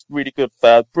 Yeah, that's really good.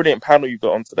 Brilliant panel you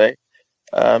got on today.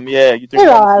 You're doing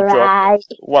a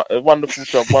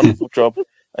wonderful job.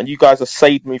 And you guys have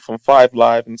saved me from 5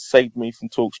 Live and saved me from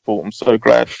TalkSport. I'm so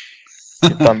glad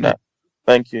you've done that.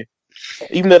 Thank you.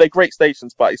 Even though they're great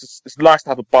stations, but it's nice to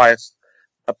have a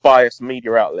biased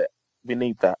media outlet. We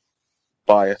need that.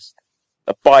 A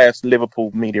biased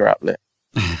Liverpool media outlet.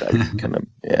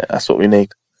 That's what we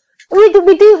need. We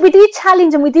do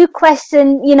challenge and we do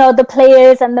question, the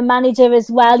players and the manager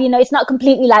as well. It's not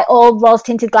completely like all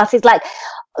rose-tinted glasses. Like,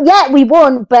 yeah, we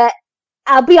won, but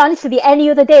I'll be honest with you, any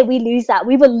other day we lose that.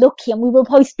 We were lucky, and we will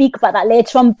probably speak about that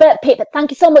later on. But Pip,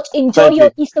 thank you so much. Enjoy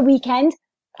your Easter weekend.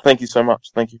 Thank you so much.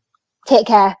 Thank you. Take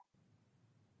care.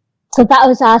 So that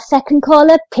was our second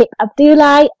caller, Pip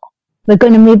Abdullah. We're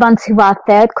going to move on to our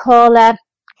third caller.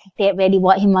 I don't really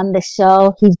want him on the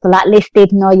show. He's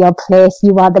blacklisted. Know your place.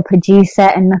 You are the producer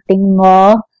and nothing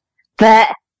more. But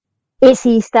it's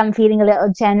Easter. I'm feeling a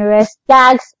little generous.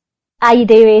 Dags, how you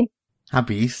doing?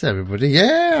 Happy Easter, everybody.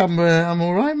 Yeah, I'm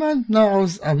all right, man. No,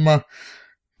 I'm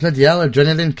bloody hell,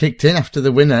 adrenaline kicked in after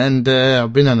the winner, and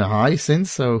I've been on a high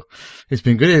since. So it's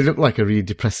been good. It looked like a really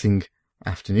depressing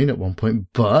afternoon at one point,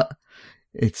 but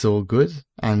it's all good.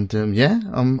 And I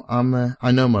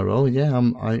know my role. Yeah,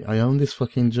 I own this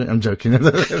fucking joint. I'm joking.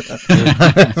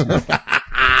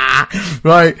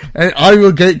 Right, I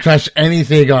will gate crash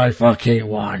anything I fucking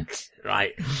want.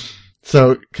 Right.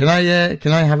 So can I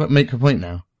make a point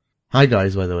now? Hi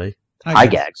guys, by the way. Hi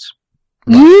Gags.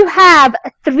 You have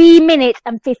 3 minutes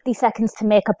and 50 seconds to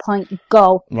make a point.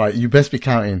 Go. Right, you best be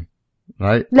counting.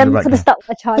 Right. Let me put a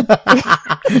stopwatch on.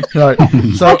 Right.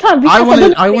 So I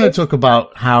want to talk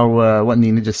about how what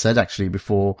Nina just said actually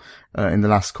before in the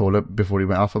last caller before he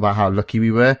went off about how lucky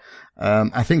we were.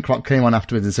 I think Klopp came on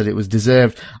afterwards and said it was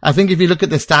deserved. I think if you look at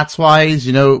the stats wise,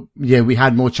 we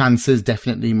had more chances,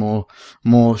 definitely more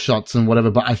shots and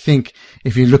whatever. But I think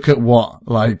if you look at you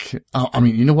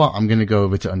know what? I'm going to go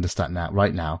over to Understat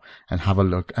right now and have a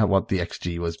look at what the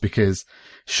XG was, because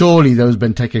surely those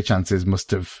Benteke chances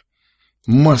must have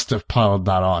piled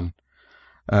that on.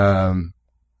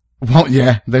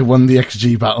 They won the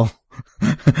XG battle.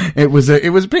 It was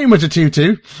pretty much a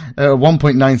 2-2,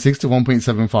 1.96 to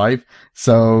 1.75.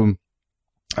 So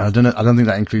I don't think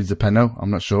that includes the penno. I'm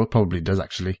not sure. Probably does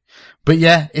actually. But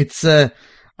yeah, it's, I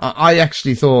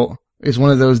actually thought it's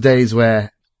one of those days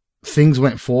where things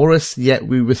went for us, yet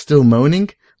we were still moaning.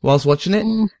 whilst watching it.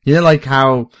 You know, like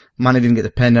how Mane didn't get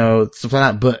the penalty, stuff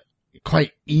like that, but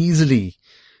quite easily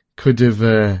could have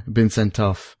been sent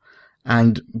off.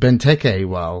 And Benteke,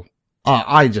 well,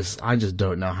 I just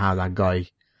don't know how that guy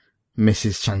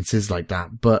misses chances like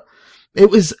that. But it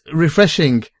was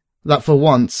refreshing that for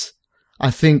once,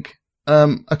 I think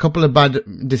a couple of bad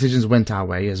decisions went our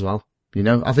way as well. You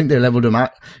know, I think they leveled them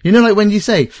out. You know, like when you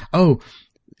say, oh,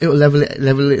 it'll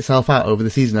level itself out over the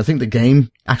season. I think the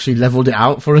game actually leveled it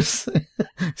out for us.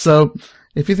 So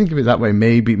if you think of it that way,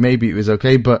 maybe it was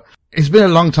okay. But it's been a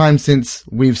long time since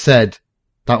we've said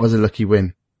that was a lucky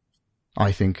win.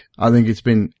 I think it's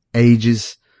been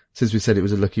ages since we said it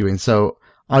was a lucky win. So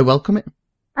I welcome it.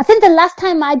 I think the last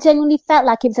time I genuinely felt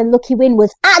like it was a lucky win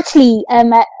was actually,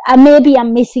 maybe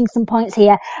I'm missing some points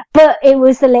here, but it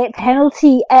was the late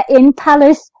penalty in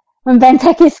Palace when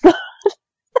Benteke scored.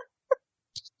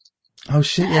 Oh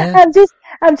shit, yeah.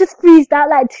 I've just freezed out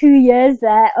like 2 years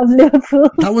there of Liverpool.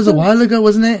 That was a while ago,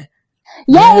 wasn't it?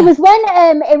 Yeah, it was when,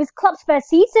 it was Klopp's first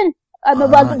season.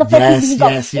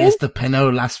 Yes, the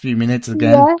penalty last few minutes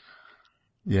again.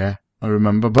 Yeah, I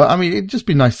remember. But I mean, it'd just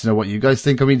be nice to know what you guys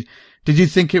think. I mean, did you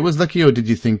think it was lucky, or did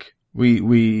you think we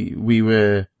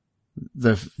were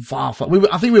the far?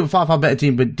 I think we were far better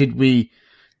team, but did we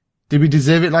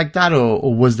deserve it like that,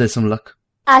 or was there some luck?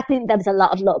 I think there was a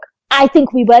lot of luck. I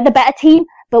think we were the better team,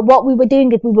 but what we were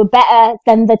doing is we were better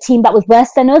than the team that was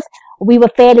worse than us. We were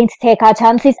failing to take our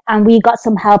chances, and we got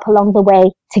some help along the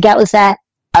way to get us there.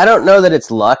 I don't know that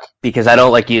it's luck, because I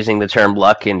don't like using the term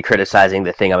luck in criticizing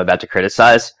the thing I'm about to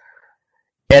criticize.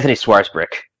 Anthony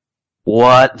Swarsbrick.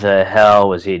 What the hell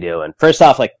was he doing? First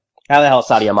off, like, how the hell is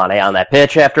Sadio Mane on that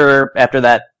pitch after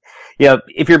that? You know,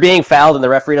 if you're being fouled and the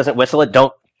referee doesn't whistle it,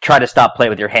 don't try to stop play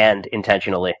with your hand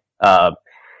intentionally.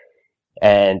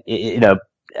 And, you know,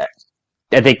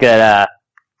 I think that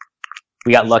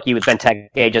we got lucky with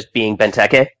Benteke just being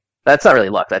Benteke. That's not really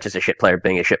luck. That's just a shit player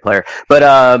being a shit player. But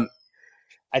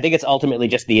I think it's ultimately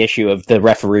just the issue of the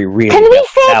referee really. Can we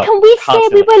say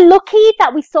we were lucky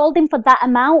that we sold him for that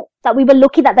amount? That we were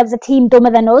lucky that there was a team dumber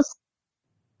than us?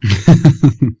 I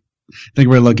think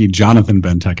we're lucky Jonathan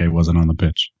Benteke wasn't on the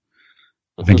pitch.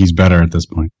 I think he's better at this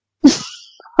point.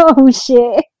 Oh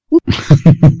shit.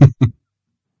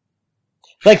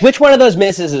 Like, which one of those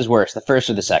misses is worse, the first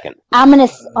or the second?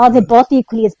 They're both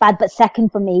equally as bad, but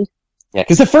second for me. Yeah,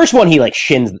 because the first one he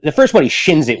shins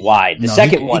it wide. The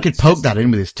second one he could poke that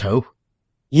in with his toe.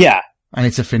 Yeah, and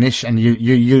it's a finish, and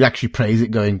you actually praise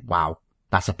it, going, "Wow,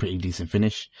 that's a pretty decent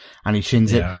finish." And he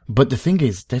shins it. But the thing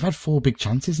is, they've had 4 big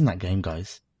chances in that game,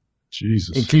 guys.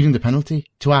 Jesus, including the penalty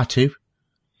to our 2.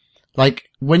 Like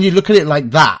when you look at it like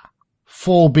that,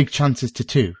 4 big chances to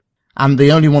 2, and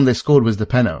the only one they scored was the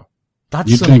penalty.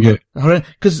 That's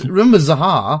because remember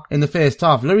Zaha in the first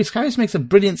half, Lloris Karius makes a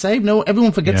brilliant save. No,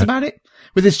 everyone forgets about it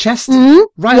with his chest at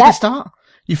the start.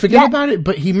 You forget about it,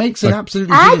 but he makes an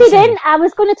absolutely. I didn't. Save. I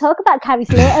was going to talk about Karius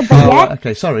later, but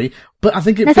okay, sorry, but I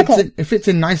think it fits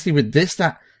in nicely with this.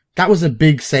 That was a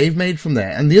big save made from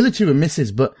there, and the other 2 are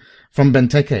misses, but from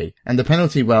Benteke, and the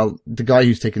penalty. Well, the guy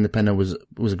who's taking the penalty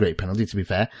was a great penalty, to be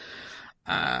fair.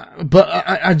 But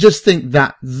I just think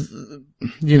that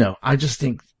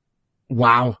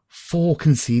wow, 4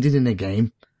 conceded in a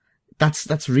game.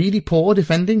 That's really poor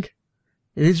defending.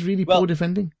 It is really poor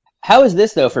defending. How is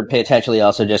this, though, for potentially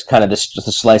also just kind of the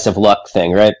slice of luck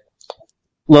thing, right?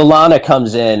 Lallana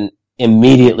comes in,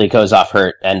 immediately goes off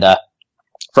hurt, and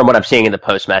from what I'm seeing in the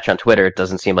post-match on Twitter, it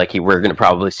doesn't seem like we're going to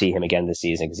probably see him again this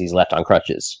season because he's left on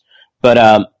crutches.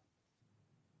 But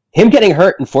him getting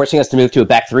hurt and forcing us to move to a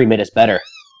back 3 made us better.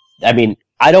 I mean,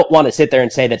 I don't want to sit there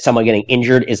and say that someone getting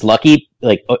injured is lucky,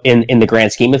 like in the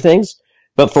grand scheme of things.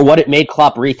 But for what it made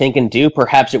Klopp rethink and do,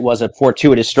 perhaps it was a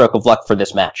fortuitous stroke of luck for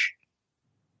this match.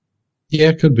 Yeah,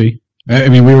 it could be. I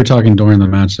mean, we were talking during the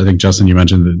match. I think, Justin, you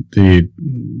mentioned that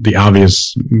the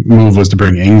obvious move was to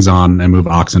bring Ings on and move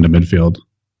Ox into midfield.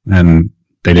 And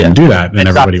they didn't do that, and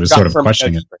everybody was sort of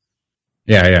questioning it.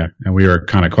 Yeah, and we were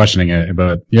kind of questioning it,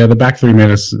 but yeah, the back 3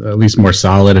 made us at least more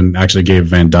solid and actually gave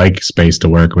Van Dijk space to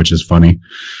work, which is funny.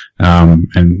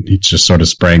 And he's just sort of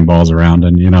spraying balls around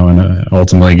and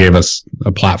ultimately gave us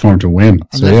a platform to win.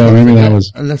 So yeah, maybe that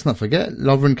was. And let's not forget,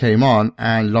 Lovren came on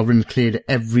and Lovren cleared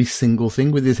every single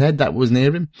thing with his head that was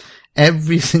near him.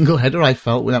 Every single header I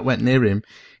felt when that went near him,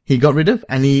 he got rid of.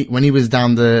 And when he was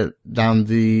down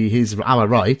our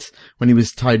right, when he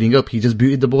was tidying up, he just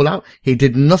booted the ball out. He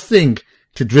did nothing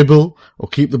to dribble or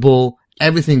keep the ball.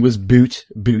 Everything was boot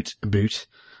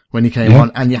when he came on.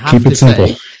 And you have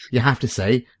to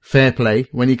say, fair play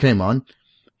when he came on.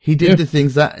 He did the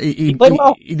things that he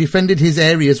defended his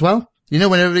area as well. You know,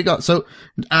 whenever he got, so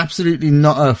absolutely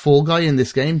not a fall guy in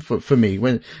this game for me.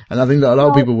 And I think that a lot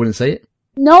of people wouldn't say it.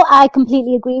 No, I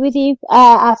completely agree with you.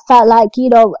 I felt like,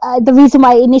 the reason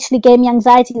why it initially gave me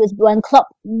anxiety was when Klopp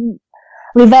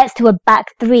reverts to a back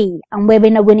three and we're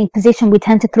in a winning position, we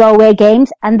tend to throw away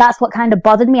games. And that's what kind of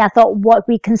bothered me. I thought what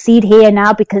we concede here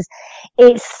now, because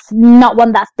it's not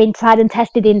one that's been tried and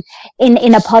tested in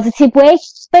a positive way.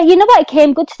 But you know what? It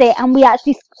came good today, and we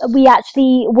actually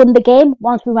won the game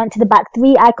once we went to the back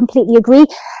three. I completely agree.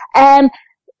 I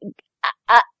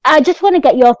just want to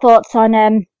get your thoughts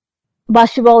on,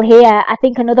 whilst you're all here, I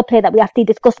think another player that we have to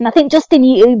discuss, and I think Justin,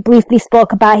 you briefly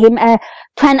spoke about him,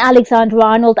 Trent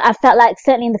Alexander-Arnold. I felt like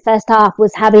certainly in the first half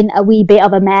was having a wee bit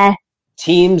of a mare.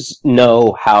 Teams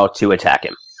know how to attack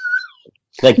him.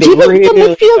 Like, do you think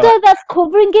the midfielder that's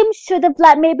covering him should have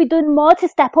maybe done more to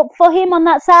step up for him on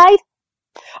that side?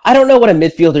 I don't know what a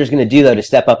midfielder is going to do, though, to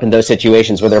step up in those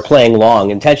situations where they're playing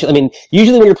long intentionally. I mean,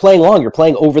 usually when you're playing long, you're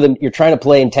trying to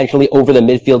play intentionally over the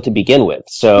midfield to begin with.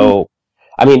 So,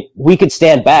 I mean, we could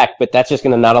stand back, but that's just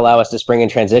going to not allow us to spring in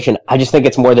transition. I just think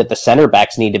it's more that the center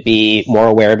backs need to be more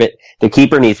aware of it. The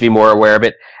keeper needs to be more aware of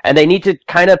it. And they need to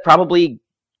kind of probably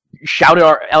shout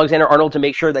at Alexander-Arnold to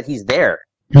make sure that he's there.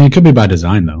 I mean, it could be by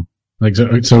design, though.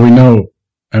 So we know,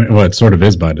 it sort of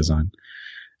is by design.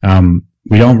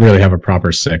 We don't really have a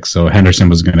proper six, so Henderson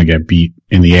was going to get beat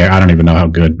in the air. I don't even know how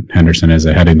good Henderson is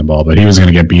at heading the ball, but he was going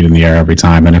to get beat in the air every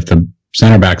time. And if the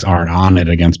center backs aren't on it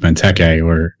against Benteke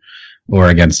or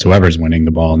against whoever's winning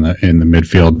the ball in the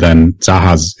midfield, then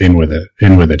Zaha's in with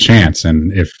a chance.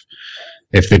 And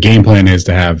if the game plan is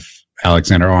to have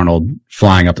Alexander-Arnold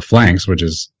flying up the flanks, which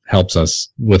helps us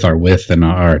with our width and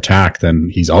our attack, then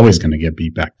he's always going to get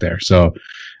beat back there. So,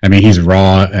 I mean, he's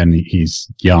raw and he's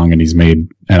young and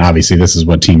and obviously this is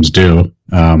what teams do,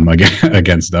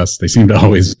 against us. They seem to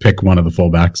always pick one of the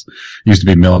fullbacks. Used to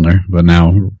be Milner, but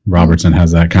now Robertson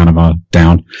has that kind of a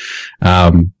down.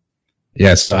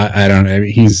 Yes, I don't know.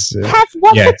 What's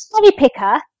a cherry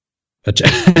picker?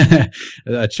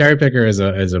 A cherry picker is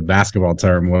a basketball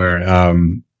term where,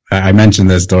 I mentioned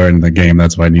this during the game.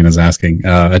 That's why Nina's asking.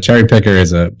 A cherry picker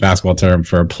is a basketball term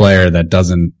for a player that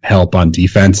doesn't help on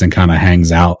defense and kind of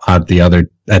hangs out at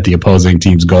the opposing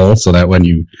team's goal, so that when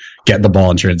you get the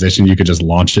ball in transition, you could just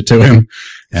launch it to him.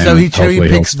 So he cherry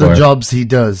picks the jobs he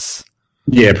does.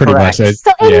 Yeah, pretty much. So in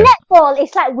netball,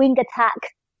 it's like wing attack.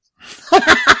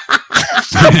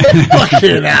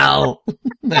 Fucking hell!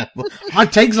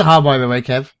 I'd take Zaha, by the way,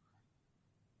 Kev.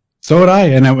 So would I,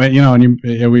 and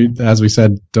as we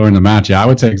said during the match, I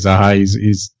would take Zaha.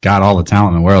 He's got all the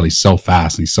talent in the world. He's so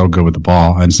fast and he's so good with the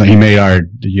ball, and so he made our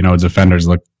defenders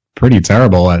look pretty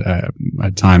terrible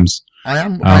at times. I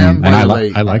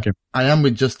like him. I am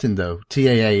with Justin though.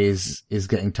 TAA is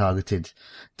getting targeted.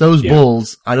 Those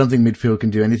balls, I don't think midfield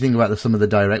can do anything about some of the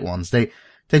direct ones.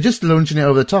 They're just launching it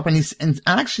over the top, and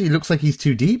actually looks like he's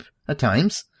too deep at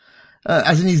times.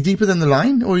 As in he's deeper than the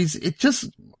line, or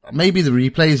maybe the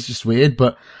replay is just weird,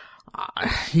 but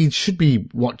he should be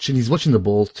watching. He's watching the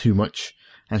ball too much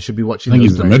and should be watching. I think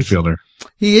he's the midfielder.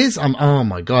 He is. Oh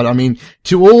my God. I mean,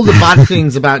 to all the bad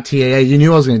things about TAA, you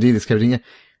knew I was going to do this, Kevin, didn't you?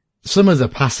 Some of the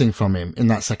passing from him in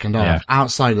that second half,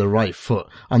 outside of the right foot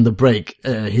on the break,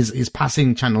 his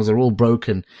passing channels are all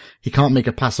broken. He can't make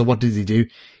a pass. So what does he do?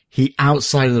 He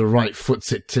outside of the right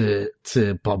foots it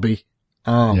to Bobby.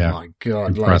 Oh my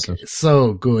God. Impressive. Like,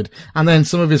 so good. And then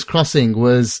some of his crossing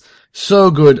was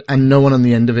so good and no one on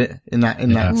the end of it in that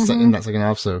second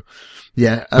half. So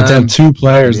yeah. But to have two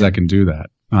players that can do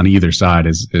that on either side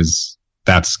is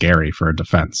that's scary for a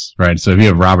defense, right? So if you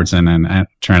have Robertson and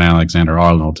Trent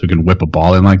Alexander-Arnold who can whip a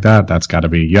ball in like that, that's got to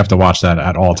be, you have to watch that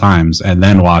at all times and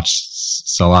then watch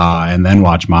Salah and then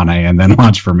watch Mane and then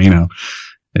watch Firmino.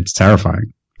 It's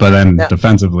terrifying. But then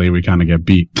defensively, we kind of get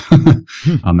beat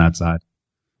on that side.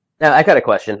 Now, I got a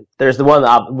question. There's the one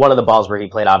of the balls where he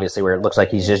played, obviously, where it looks like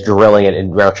he's just drilling it,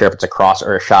 and we're not sure if it's a cross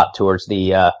or a shot towards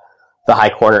the high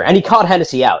corner. And he caught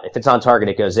Hennessy out. If it's on target,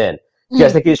 it goes in. Do you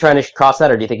guys think he was trying to cross that,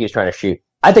 or do you think he was trying to shoot?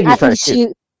 I think he was trying to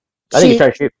shoot. I think he's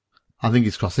trying to shoot. I think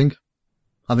he's crossing.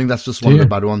 I think that's just one of the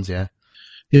bad ones, yeah.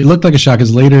 It looked like a shot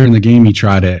because later in the game he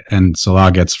tried it, and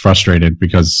Salah gets frustrated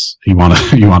because he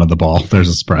wanted the ball. There's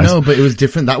a surprise. No, but it was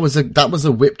different. That was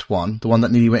a whipped one, the one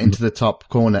that nearly went into the top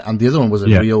corner, and the other one was a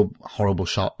real horrible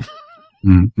shot.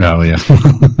 Oh yeah.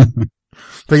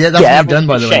 But yeah, that's what you've done,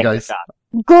 by the way, guys.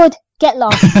 Good. Get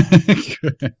lost.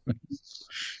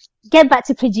 get back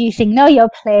to producing. Know your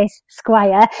place,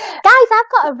 Squire. Guys,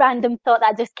 I've got a random thought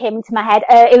that just came into my head.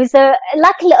 It was a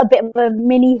little bit of a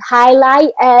mini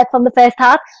highlight from the first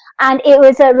half. And it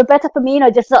was Roberto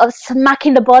Firmino just sort of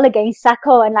smacking the ball against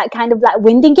Sacco and kind of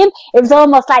winding him. It was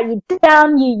almost like, you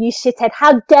damn you shithead.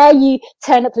 How dare you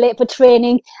turn up late for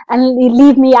training and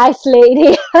leave me isolated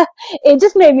here. It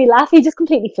just made me laugh. He just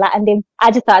completely flattened him. I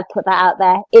just thought I'd put that out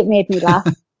there. It made me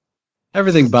laugh.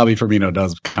 Everything Bobby Firmino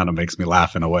does kind of makes me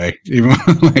laugh in a way. Even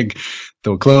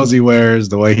the clothes he wears,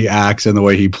 the way he acts, and the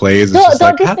way he plays.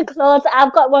 Don't diss the clothes.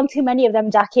 I've got one too many of them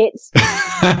jackets.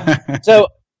 So,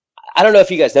 I don't know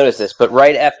if you guys noticed this, but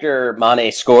right after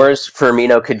Mane scores,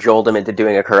 Firmino cajoled him into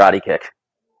doing a karate kick.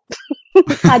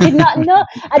 I did not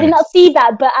see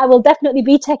that, but I will definitely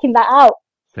be checking that out.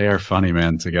 They are funny,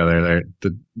 man, together.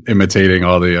 They're imitating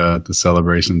all the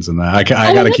celebrations and that. I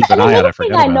got to keep an eye on it. I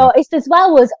forget about it. Noticed as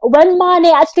well was when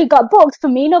Mane actually got booked,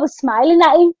 Firmino was smiling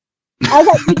at him. I was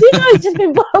like, did you know he's just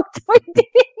been booked? What are you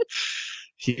doing?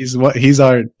 He's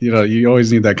our, you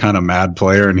always need that kind of mad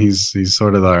player, and he's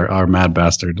sort of our mad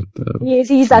bastard.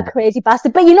 He's that crazy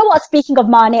bastard. But you know what, speaking of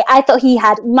Mane, I thought we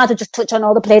might have just touched on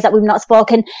all the players that we've not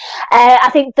spoken.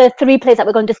 I think the three players that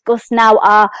we're going to discuss now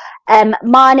are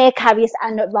Mane, Karius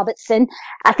and Robertson.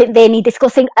 I think they need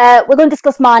discussing. We're going to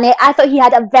discuss Mane. I thought he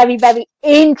had a very, very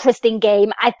interesting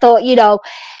game. I thought,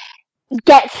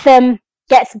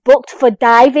 gets booked for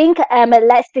diving.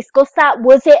 Let's discuss that.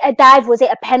 Was it a dive? Was it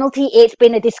a penalty? It's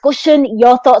been a discussion.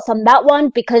 Your thoughts on that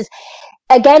one? Because,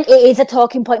 again, it is a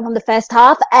talking point from the first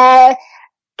half. Kev,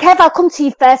 I'll come to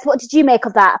you first. What did you make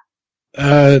of that?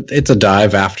 It's a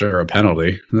dive after a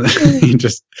penalty.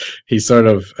 He sort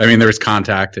of, there was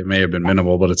contact. It may have been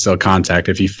minimal, but it's still contact.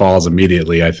 If he falls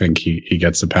immediately, I think he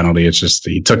gets the penalty. It's just,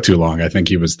 he took too long. I think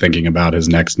he was thinking about his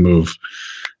next move.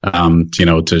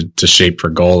 To shape for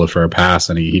goal or for a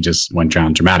pass, and he just went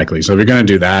down dramatically. So if you're going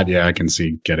to do that, yeah, I can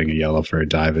see getting a yellow for a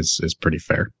dive is pretty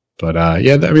fair. But,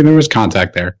 there was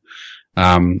contact there.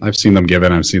 I've seen them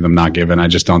given, I've seen them not given. I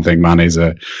just don't think Mane's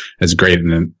as great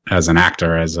as an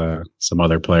actor as, some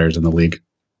other players in the league.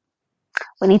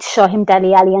 We need to show him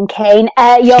Dele Alli and Kane.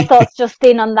 Your thoughts,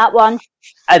 Justin, on that one?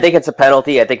 I think it's a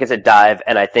penalty. I think it's a dive,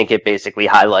 and I think it basically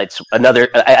highlights another.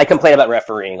 I complain about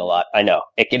refereeing a lot. I know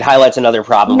it highlights another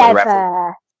problem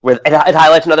it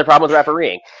highlights another problem with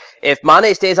refereeing. If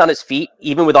Mane stays on his feet,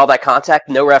 even with all that contact,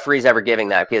 no referee's ever giving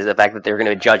that because of the fact that they're going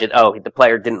to judge it. Oh, the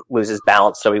player didn't lose his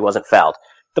balance, so he wasn't fouled.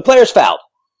 The player's fouled.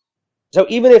 So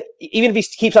even if he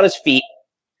keeps on his feet,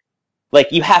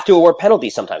 you have to award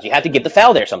penalties sometimes. You have to give the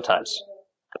foul there sometimes.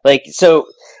 So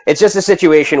it's just a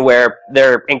situation where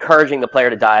they're encouraging the player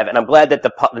to dive, and I'm glad that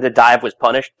the dive was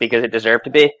punished because it deserved to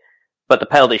be, but the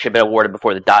penalty should have been awarded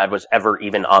before the dive was ever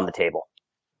even on the table.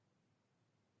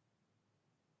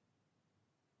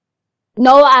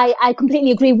 No, I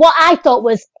completely agree. What I thought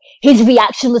was his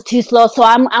reaction was too slow, so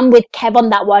I'm with Kev on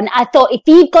that one. I thought if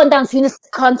he'd gone down as soon as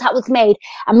contact was made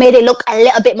and made it look a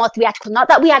little bit more theatrical, not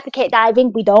that we advocate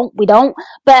diving, we don't,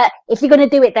 but if you're going to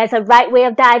do it, there's a right way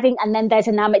of diving and then there's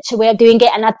an amateur way of doing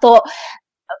it, and I thought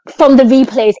from the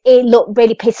replays, it looked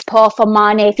really piss poor for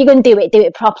Mane. If you're going to do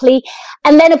it properly.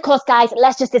 And then, of course, guys,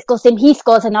 let's just discuss him. He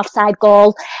scores an offside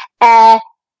goal.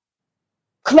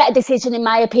 Correct decision, in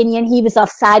my opinion. He was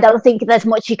offside. I don't think there's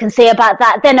much you can say about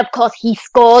that. Then, of course, he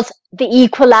scores the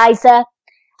equaliser.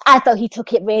 I thought he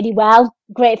took it really well.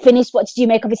 Great finish. What did you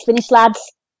make of his finish, lads?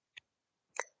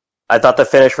 I thought the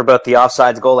finish for both the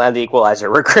offsides goal and the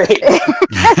equaliser were great.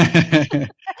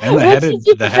 And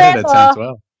the headed attempt,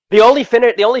 well. The only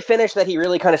finish that he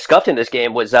really kind of scuffed in this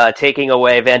game was taking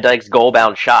away Van Dijk's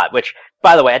goal-bound shot, which,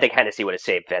 by the way, I think Hennessy would have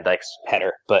saved Van Dijk's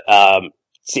header, but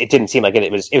it didn't seem like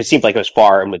it was. It seemed like it was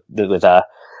far and with a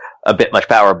bit much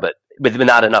power, but with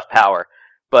not enough power.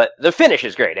 But the finish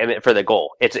is great. For the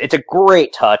goal, it's a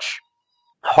great touch,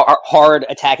 hard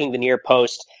attacking the near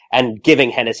post and giving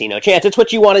Hennessy no chance. It's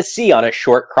what you want to see on a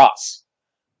short cross.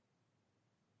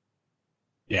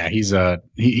 Yeah,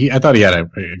 I thought he had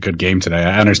a good game today.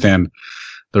 I understand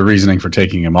the reasoning for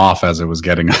taking him off as it was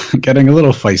getting a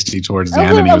little feisty towards the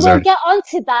end. And we'll get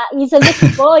onto that. He's a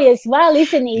little boy as well,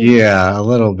 isn't he? Yeah, a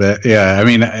little bit. Yeah,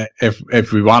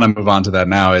 if we want to move on to that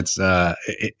now, it's a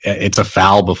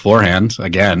foul beforehand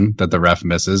again that the ref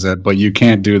misses it, but you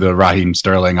can't do the Raheem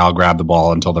Sterling. I'll grab the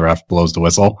ball until the ref blows the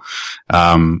whistle.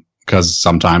 Because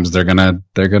sometimes they're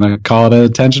gonna call it an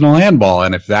intentional handball,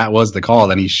 and if that was the call,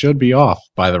 then he should be off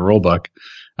by the rule book.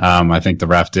 I think the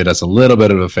ref did us a little bit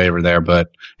of a favor there, but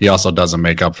he also doesn't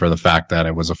make up for the fact that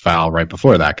it was a foul right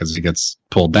before that because he gets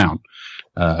pulled down.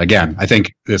 Again, I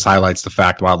think this highlights the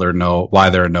fact why there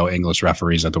are no English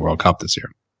referees at the World Cup this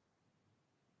year.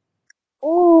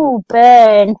 Ooh,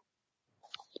 burn.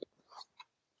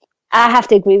 I have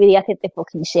to agree with you. I think they're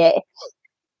fucking shit.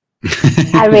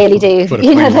 I really do.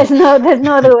 There's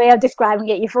no other way of describing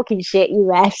it. You're fucking shit, you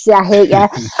refs. I hate you.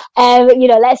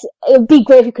 It'd be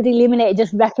great if we could eliminate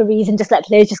just referees and just let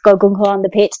players just go gung-ho on the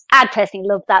pitch. I'd personally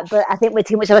love that, but I think we're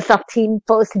too much of a soft team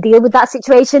for us to deal with that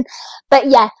situation. But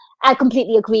yeah, I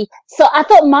completely agree. So I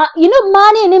thought,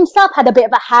 Mane in himself had a bit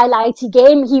of a highlighty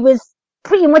game. He was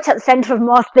pretty much at the centre of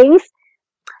most things.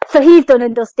 So he's done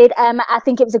and dusted. I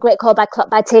think it was a great call by Klopp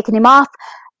by taking him off.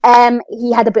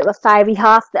 He had a bit of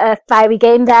a fiery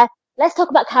game there. Let's talk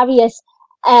about Karius.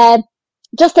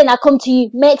 Justin, I'll come to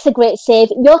you. Makes a great save.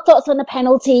 Your thoughts on the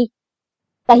penalty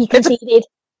that he conceded?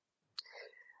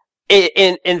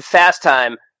 In fast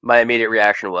time, my immediate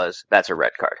reaction was, that's a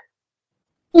red card.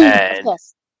 And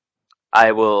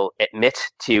I will admit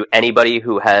to anybody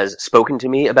who has spoken to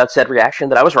me about said reaction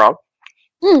that I was wrong.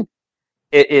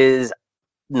 It is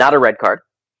not a red card.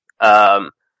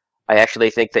 I actually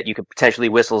think that you could potentially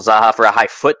whistle Zaha for a high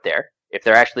foot there. If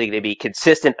they're actually going to be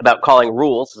consistent about calling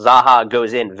rules, Zaha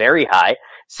goes in very high.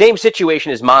 Same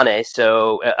situation as Mane,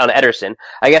 so on Ederson.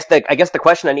 I guess the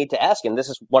question I need to ask, and this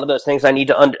is one of those things I need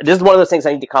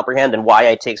to comprehend, and why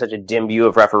I take such a dim view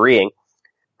of refereeing.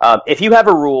 If you have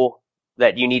a rule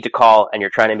that you need to call and you're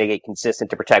trying to make it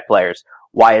consistent to protect players,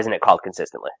 why isn't it called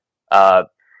consistently?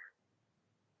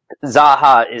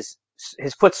 Zaha his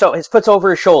foot's over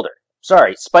his shoulder.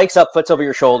 Sorry, spikes up, foot's over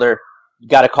your shoulder. You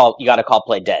gotta call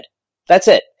play dead. That's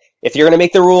it. If you're gonna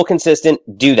make the rule consistent,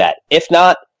 do that. If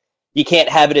not, you can't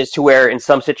have it as to where in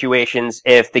some situations,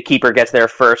 if the keeper gets there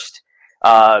first,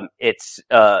 it's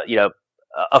a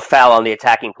foul on the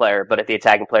attacking player. But if the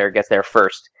attacking player gets there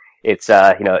first, it's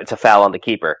a foul on the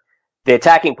keeper. The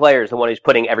attacking player is the one who's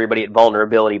putting everybody at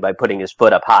vulnerability by putting his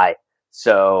foot up high.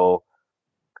 So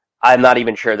I'm not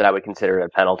even sure that I would consider it a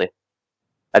penalty.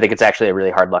 I think it's actually a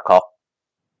really hard luck call.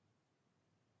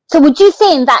 So would you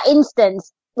say in that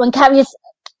instance, when Karius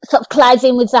sort of collides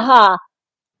in with Zaha,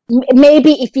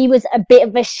 maybe if he was a bit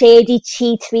of a shady,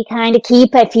 cheatery kind of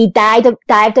keeper, if he dived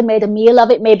and made a meal of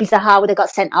it, maybe Zaha would have got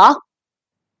sent off?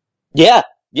 Yeah.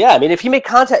 I mean, if he made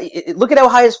contact, look at how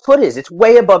high his foot is. It's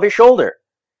way above his shoulder.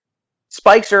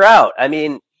 Spikes are out. I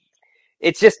mean,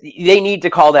 it's just, they need to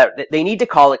call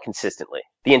it consistently.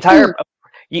 The entire...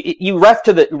 You ref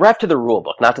to the rule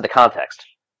book, not to the context.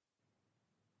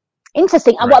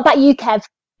 Interesting. And what about you, Kev?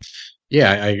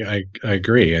 Yeah, I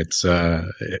agree. It's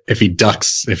if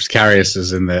Karius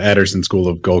is in the Ederson school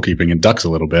of goalkeeping and ducks a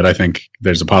little bit, I think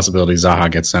there's a possibility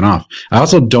Zaha gets sent off. I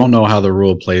also don't know how the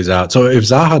rule plays out. So if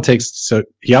Zaha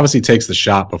he obviously takes the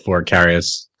shot before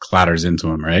Karius clatters into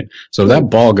him, right? So if that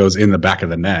ball goes in the back of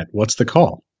the net, what's the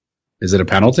call? Is it a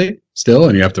penalty still,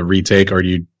 and you have to retake, or do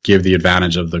you give the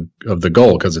advantage of the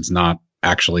goal because it's not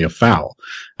actually a foul?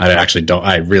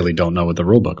 I really don't know what the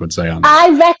rule book would say on that. I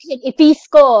reckon if he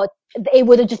scored, it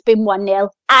would have just been 1-0.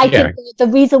 I think the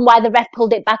reason why the ref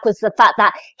pulled it back was the fact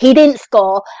that he didn't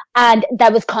score and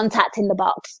there was contact in the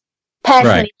box.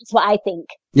 Personally, that's what I think.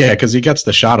 Yeah, because he gets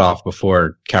the shot off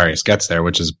before Karius gets there,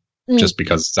 which is just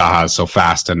because Zaha is so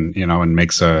fast and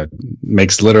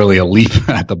makes literally a leap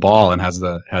at the ball and has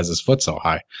his foot so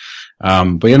high.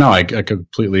 But I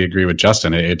completely agree with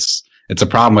Justin. It's a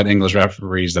problem with English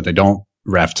referees that they don't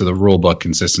ref to the rule book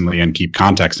consistently and keep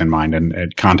context in mind,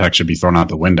 and context should be thrown out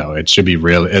the window. It should be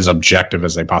real, as objective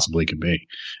as they possibly can be.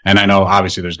 And I know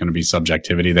obviously there's going to be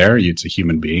subjectivity there. It's a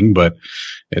human being, but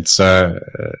it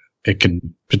could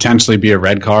potentially be a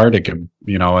red card. It could,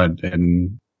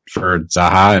 and for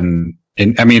Zaha, and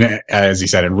I mean, as he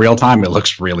said, in real time, it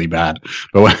looks really bad.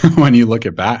 But when you look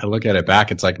at it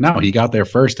back, it's like, no, he got there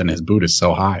first and his boot is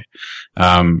so high.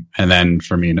 And then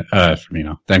then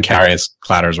Karius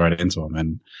clatters right into him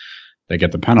and they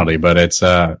get the penalty. But it's,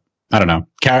 I don't know.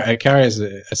 Karius,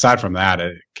 aside from that,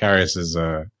 Karius is,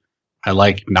 I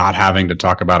like not having to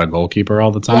talk about a goalkeeper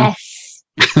all the time.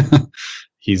 Yes.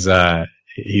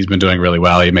 He's been doing really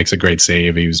well. He makes a great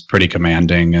save. He was pretty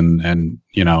commanding and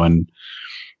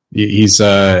he's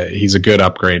a good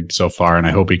upgrade so far, and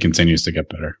I hope he continues to get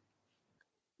better.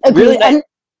 Really nice.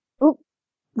 Go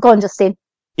on, Justin.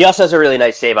 He also has a really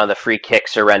nice save on the free kick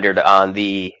surrendered on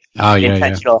the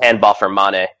intentional handball from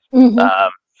Mane.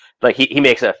 Mm-hmm. He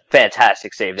makes a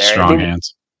fantastic save there. Strong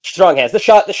hands.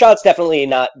 The shot's definitely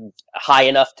not high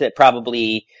enough to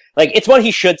probably it's one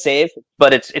he should save,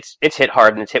 but it's hit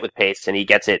hard and it's hit with pace, and he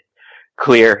gets it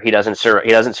clear. He doesn't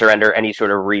surrender any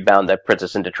sort of rebound that puts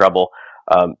us into trouble.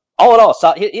 All in all,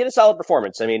 he had a solid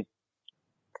performance. I mean,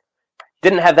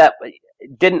 didn't have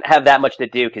that much to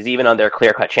do, because even on their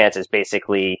clear-cut chances,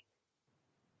 basically,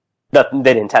 they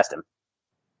didn't test him.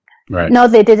 Right. No,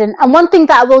 they didn't. And one thing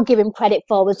that I will give him credit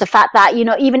for was the fact that,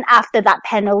 even after that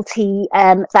penalty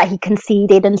that he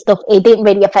conceded and stuff, it didn't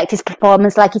really affect his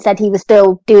performance. Like he said, he was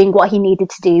still doing what he needed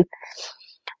to do.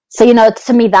 So,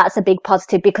 to me, that's a big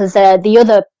positive, because the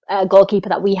other goalkeeper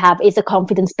that we have is a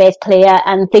confidence-based player,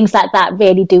 and things like that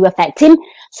really do affect him.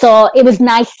 So it was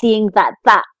nice seeing that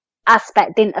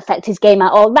aspect didn't affect his game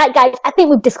at all. Right, guys, I think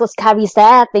we've discussed carries there.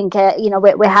 I think,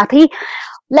 we're happy.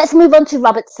 Let's move on to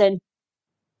Robertson.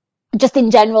 Just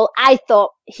in general, I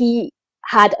thought he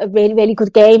had a really, really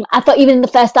good game. I thought even in the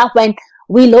first half when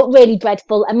we looked really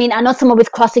dreadful. I mean, I know some of his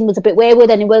crossing was a bit wayward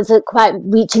and he wasn't quite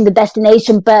reaching the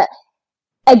destination, but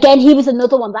again, he was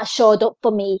another one that showed up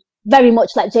for me, very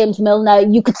much like James Milner.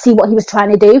 You could see what he was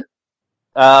trying to do.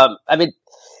 I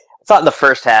thought in the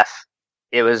first half,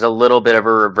 it was a little bit of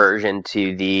a reversion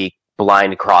to the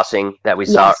blind crossing that we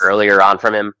saw earlier on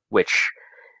from him, which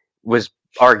was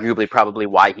arguably probably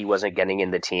why he wasn't getting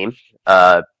in the team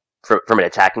from an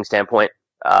attacking standpoint.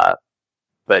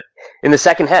 But in the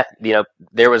second half,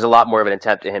 there was a lot more of an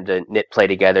attempt at him to knit play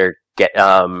together, get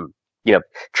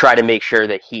try to make sure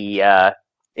that he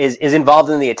is involved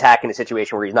in the attack in a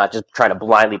situation where he's not just trying to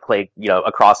blindly play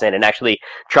across in, and actually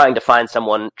trying to find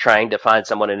someone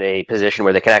in a position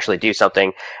where they can actually do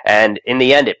something. And in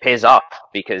the end, it pays off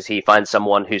because he finds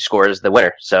someone who scores the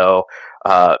winner. So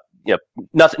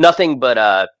nothing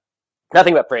but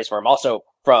praise for him. Also,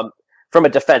 from a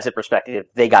defensive perspective,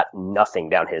 they got nothing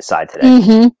down his side today.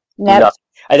 Mm-hmm. Yep.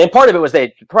 I think part of it was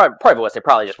they probably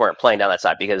just weren't playing down that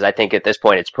side, because I think at this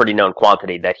point it's pretty known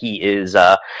quantity that he is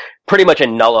pretty much a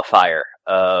nullifier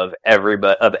of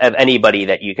anybody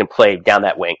that you can play down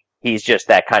that wing. He's just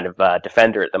that kind of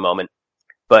defender at the moment,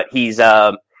 but he's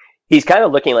kind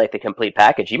of looking like the complete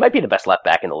package. He might be the best left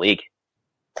back in the league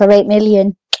for $8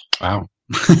 million. Wow.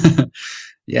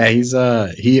 Yeah,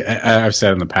 I've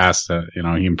said in the past that,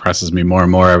 he impresses me more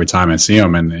and more every time I see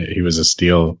him, and he was a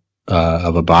steal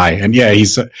of a buy. And yeah,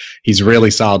 he's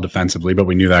really solid defensively, but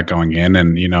we knew that going in,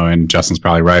 and Justin's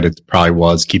probably right. It probably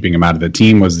was keeping him out of the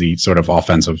team was the sort of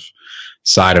offensive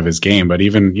side of his game. But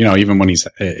even when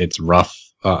it's rough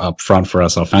up front for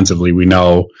us offensively, we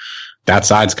know that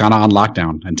side's kind of on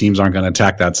lockdown, and teams aren't going to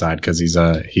attack that side because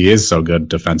he is so good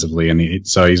defensively, and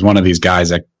so he's one of these guys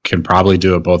that can probably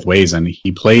do it both ways, and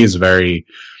he plays very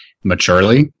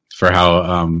maturely for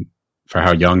how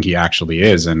young he actually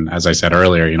is. And as I said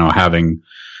earlier, having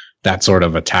that sort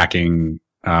of attacking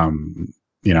weapon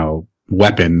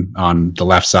on the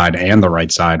left side and the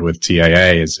right side with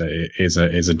TAA is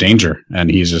a danger,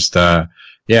 and he's just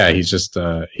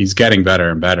he's getting better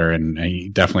and better, and he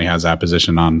definitely has that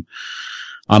position on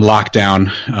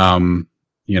lockdown. I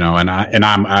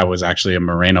was actually a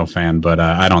Moreno fan, but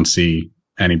I don't see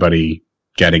anybody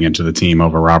getting into the team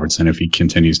over Robertson if he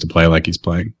continues to play like he's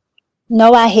playing.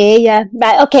 No, I hear you.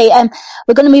 Right, okay.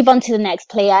 We're going to move on to the next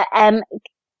player.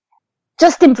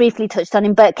 Justin briefly touched on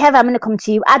him, but Kev, I'm going to come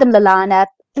to you. Adam Lallana,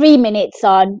 3 minutes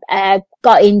on,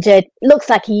 got injured. Looks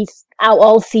like he's out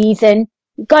all season.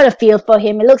 Got a feel for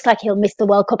him. It looks like he'll miss the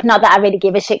World Cup. Not that I really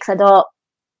give a shit, because I don't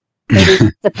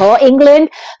really support England.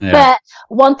 Yeah. But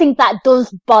one thing that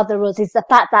does bother us is the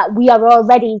fact that we are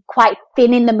already quite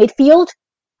thin in the midfield,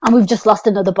 and we've just lost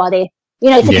another body.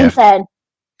 It's a concern.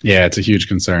 Yeah, it's a huge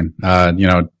concern.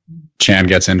 Chan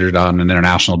gets injured on an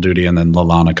international duty, and then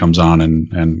Lallana comes on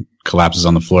and collapses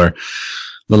on the floor.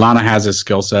 Lallana has his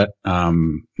skill set.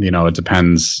 It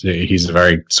depends. He's a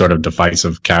very sort of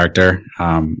divisive character.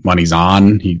 When he's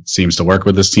on, he seems to work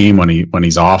with his team. When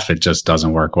he's off, it just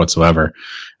doesn't work whatsoever.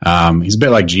 He's a bit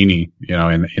like Genie,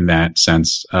 in that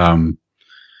sense.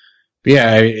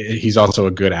 He's also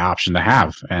a good option to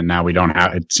have. And now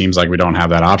it seems like we don't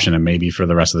have that option. And maybe for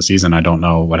the rest of the season, I don't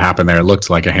know what happened there. It looked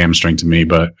like a hamstring to me,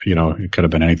 but it could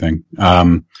have been anything.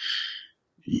 And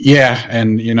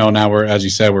now as you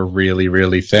said, we're really,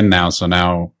 really thin now. So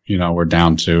now, we're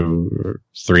down to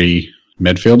 3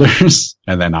 midfielders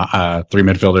and then 3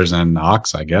 midfielders and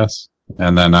Ox, I guess.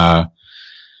 And then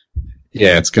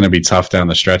it's going to be tough down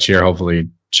the stretch here. Hopefully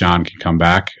John can come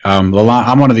back. I'm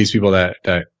one of these people that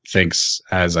thinks,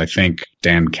 as I think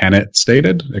Dan Kennett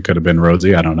stated, it could have been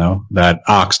Rhodesy, I don't know, that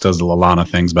Ox does the Lallana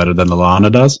things better than Lallana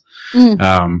does.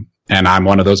 And I'm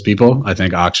one of those people. I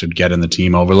think Ox should get in the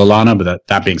team over Lallana. But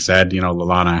that being said,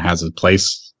 Lallana has a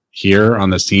place here on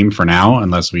this team for now,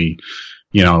 unless we're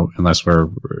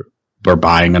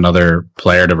buying another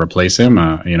player to replace him.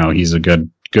 He's a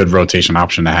good rotation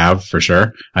option to have for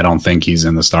sure. I don't think he's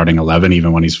in the starting 11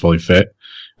 even when he's fully fit.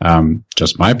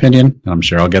 Just my opinion. I'm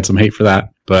sure I'll get some hate for that.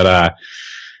 But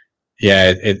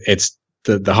it's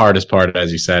the hardest part,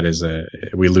 as you said, is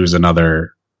we lose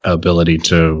another ability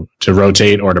to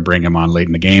rotate or to bring him on late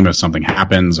in the game if something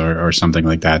happens or something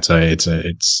like that. So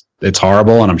it's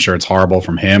horrible, and I'm sure it's horrible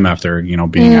from him after,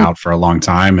 being out for a long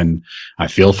time, and I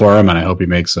feel for him, and I hope he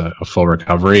makes a full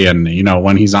recovery. And,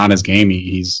 when he's on his game,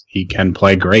 he can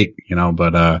play great,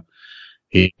 but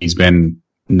he's been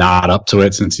not up to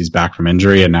it since he's back from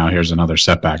injury, and now here's another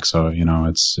setback. So,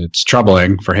 it's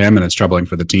troubling for him, and it's troubling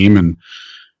for the team, and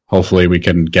hopefully we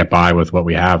can get by with what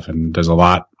we have. And there's a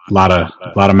lot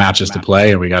of matches to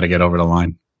play, and we got to get over the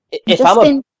line.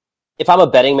 If I'm a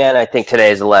betting man, I think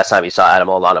today is the last time you saw Adam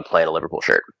Lallana play in a Liverpool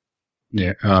shirt.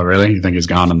 Yeah. Oh, really? You think he's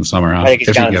gone in the summer? Huh? I think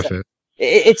he's gone.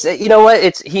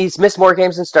 It's he's missed more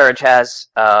games than Sturridge has.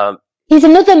 He's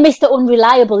another Mr.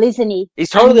 Unreliable, isn't he? He's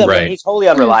totally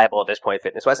unreliable at this point,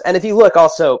 fitness-wise. And if you look,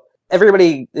 also,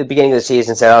 everybody at the beginning of the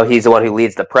season said, "Oh, he's the one who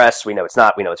leads the press." We know it's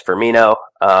not. We know it's Firmino.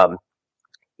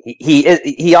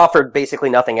 He offered basically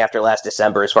nothing after last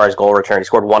December as far as goal return. He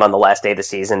scored one on the last day of the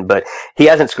season, but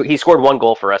he scored one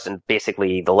goal for us in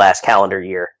basically the last calendar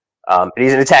year.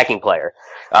 He's an attacking player.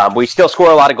 We still score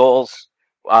a lot of goals.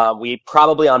 We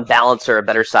probably on balance are a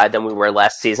better side than we were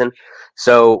last season.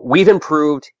 So we've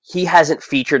improved. He hasn't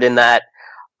featured in that.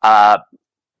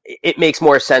 It makes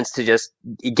more sense to just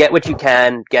get what you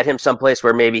can, get him someplace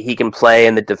where maybe he can play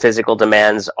and the physical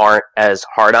demands aren't as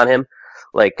hard on him.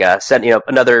 Like, send,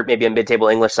 another, maybe a mid-table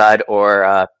English side, or,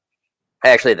 I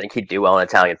actually think he'd do well in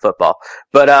Italian football.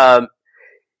 But,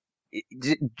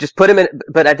 just put him in,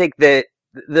 but I think that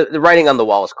the writing on the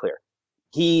wall is clear.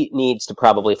 He needs to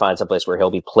probably find some place where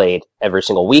he'll be played every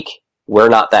single week. We're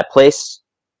not that place.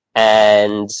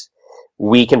 And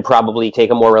we can probably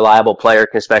take a more reliable player,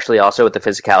 especially also with the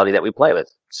physicality that we play with.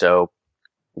 So,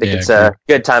 I think it's a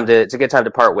good time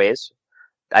to part ways.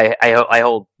 I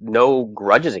hold no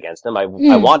grudges against him. I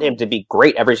want him to be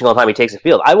great every single time he takes the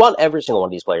field. I want every single one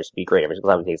of these players to be great every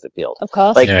single time he takes the field. Of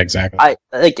course. Yeah, exactly. I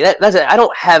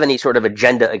don't have any sort of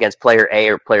agenda against player A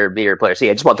or player B or player C.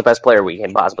 I just want the best player we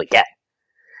can possibly get.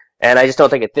 And I just don't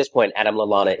think at this point Adam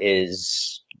Lallana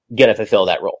is going to fulfill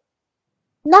that role.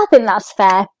 No, I think that's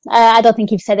fair. I don't think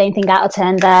you've said anything out of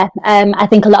turn there. I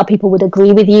think a lot of people would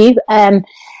agree with you.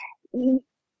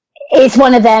 It's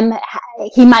one of them.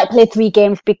 He might play 3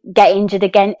 games, get injured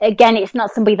again. Again, it's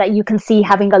not somebody that you can see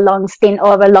having a long stint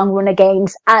or a long run of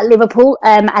games at Liverpool.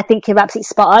 I think you're absolutely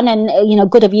spot on,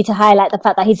 and good of you to highlight the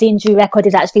fact that his injury record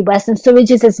is actually worse than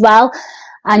Sturridge's as well.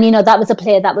 And that was a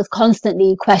player that was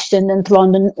constantly questioned and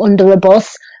thrown under a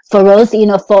bus for us,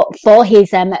 for his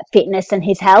fitness and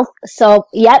his health. So,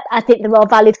 yep, I think they're all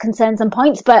valid concerns and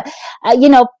points. But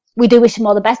we do wish him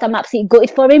all the best. I'm absolutely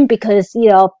gutted for him because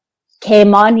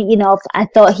came on, I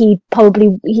thought he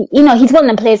probably, he's one of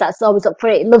them players that's always up for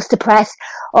it. He loves to press,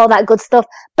 all that good stuff.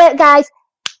 But guys,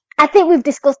 I think we've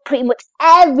discussed pretty much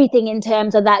everything in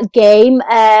terms of that game,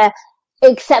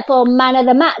 except for man of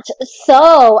the match.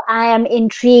 So I am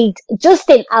intrigued.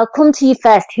 Justin, I'll come to you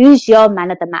first. Who's your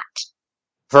man of the match?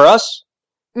 For us,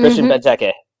 Christian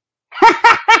Benteke.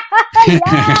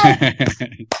 Yes!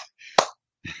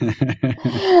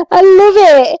 I love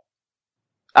it.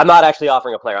 I'm not actually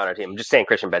offering a player on our team. I'm just saying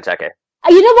Christian Benteke.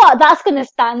 You know what? That's going to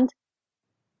stand.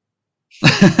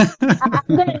 I'm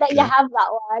going to let you have that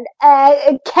one.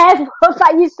 Kev, what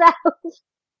about yourself?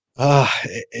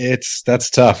 That's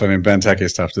tough. I mean, Benteke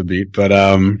is tough to beat, but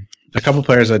a couple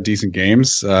players had decent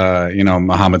games.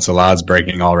 Mohamed Salah's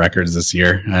breaking all records this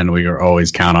year, and we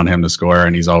always count on him to score,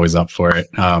 and he's always up for it.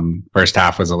 First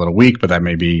half was a little weak, but that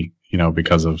may be,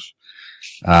 because of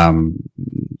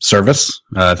service.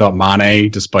 I thought Mane,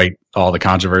 despite all the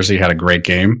controversy, had a great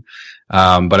game.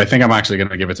 But I think I'm actually going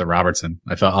to give it to Robertson.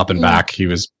 I thought up and back, he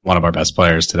was one of our best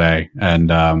players today.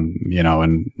 And,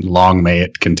 and long may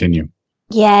it continue.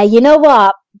 Yeah, you know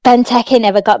what? Benteke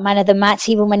never got man of the match,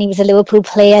 even when he was a Liverpool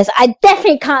player. So I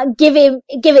definitely can't give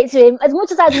it to him as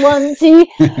much as I'd want to,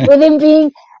 with him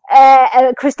being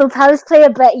a Crystal Palace player.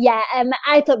 But yeah,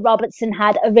 I thought Robertson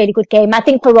had a really good game. I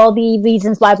think for all the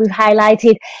reasons why we've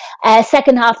highlighted,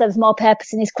 second half there was more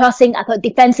purpose in his crossing. I thought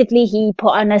defensively he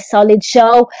put on a solid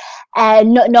show.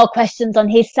 No questions on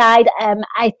his side.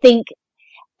 I think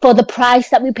for the price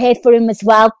that we paid for him as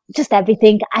well, just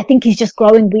everything. I think he's just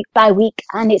growing week by week,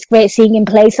 and it's great seeing him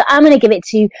play. So I'm going to give it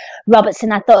to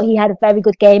Robertson. I thought he had a very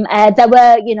good game. There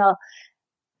were,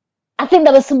 I think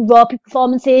there were some raw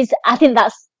performances. I think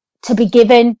that's to be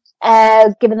given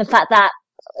the fact that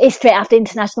it's straight after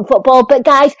international football. But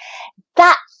guys,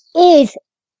 that is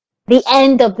the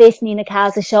end of this Nina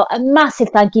Kauser show. A massive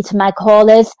thank you to my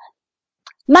callers.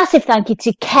 Massive thank you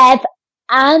to Kev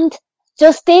and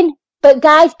Justin. But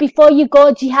guys, before you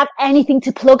go, do you have anything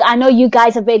to plug? I know you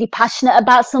guys are really passionate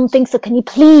about something, so can you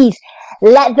please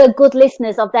let the good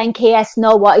listeners of the NKS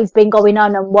know what has been going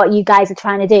on and what you guys are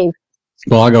trying to do.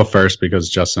 Well, I'll go first because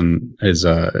Justin is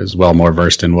well more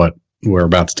versed in what we're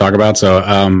about to talk about.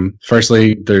 So,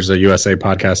 firstly, there's a USA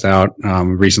podcast out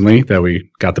recently that we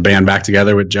got the band back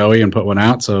together with Joey and put one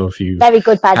out. So if you very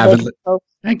good band,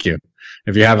 thank you.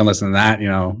 If you haven't listened to that,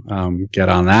 get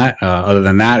on that. Other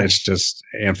than that, it's just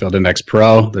Anfield Index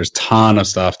Pro. There's ton of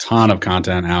stuff, ton of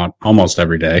content out almost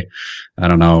every day. I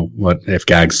don't know if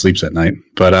Gag sleeps at night,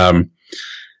 but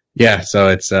yeah, so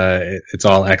it's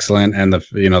all excellent, and the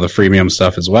freemium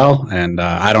stuff as well. And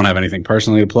I don't have anything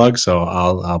personally to plug, so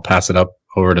I'll pass it up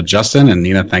over to Justin. And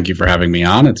Nina, thank you for having me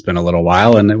on. It's been a little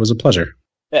while, and it was a pleasure.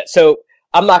 Yeah, so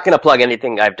I'm not going to plug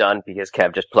anything I've done because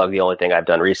Kev just plugged the only thing I've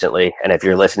done recently. And if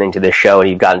you're listening to this show and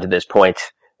you've gotten to this point,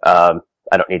 I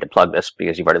don't need to plug this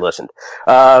because you've already listened.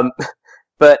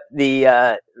 But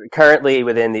currently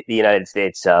within the United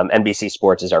States, NBC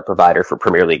Sports is our provider for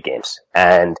Premier League games.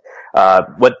 And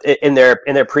what in their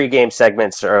pregame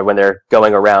segments, or when they're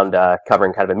going around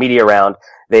covering kind of a media round,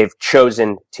 they've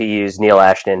chosen to use Neil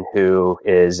Ashton, who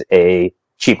is a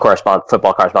chief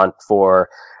football correspondent for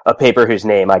a paper whose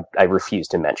name I refuse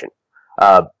to mention.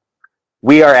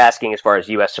 We are asking, as far as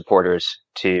U.S. supporters,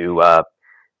 to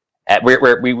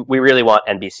we really want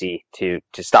NBC to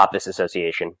stop this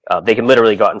association. They can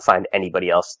literally go out and find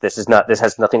anybody else. This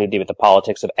has nothing to do with the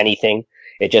politics of anything.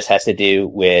 It just has to do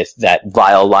with that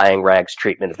vile, lying rags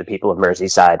treatment of the people of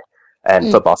Merseyside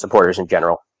and football supporters in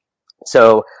general.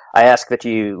 So I ask that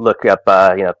you look up,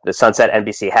 the Sunset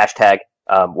NBC hashtag.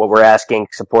 What we're asking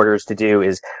supporters to do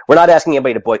is, we're not asking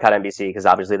anybody to boycott NBC because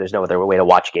obviously there's no other way to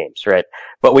watch games, right?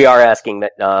 But we are asking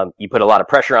that you put a lot of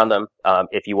pressure on them.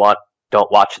 If you want,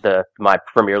 don't watch my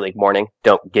Premier League morning.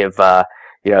 Don't give the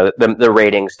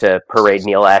ratings to parade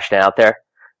Neil Ashton out there.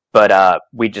 But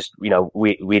we just we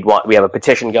have a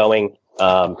petition going.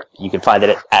 You can find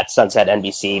it at Sunset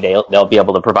NBC. They'll be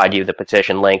able to provide you the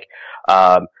petition link.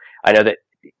 I know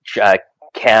that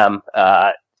Cam,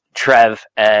 Trev,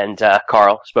 and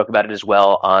Carl spoke about it as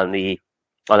well on the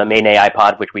main AI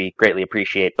pod, which we greatly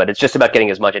appreciate. But it's just about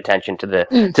getting as much attention to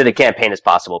the campaign as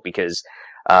possible, because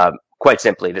quite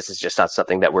simply, this is just not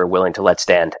something that we're willing to let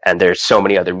stand. And there's so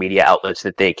many other media outlets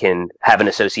that they can have an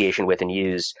association with and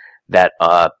use that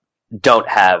don't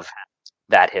have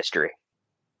that history.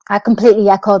 I completely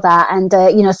echo that,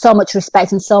 and so much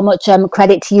respect and so much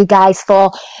credit to you guys for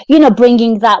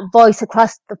bringing that voice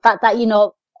across, the fact that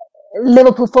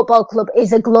Liverpool Football Club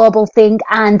is a global thing,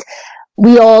 and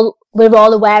we're all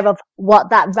aware of what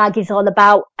that rag is all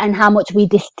about and how much we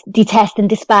detest and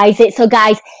despise it. So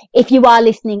guys, if you are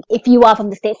listening, if you are from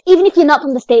the States, even if you're not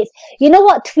from the States,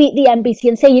 tweet the NBC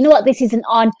and say, this isn't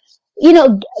on,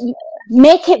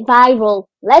 make it viral.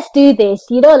 Let's do this.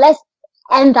 Let's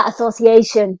end that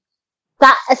association.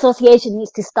 That association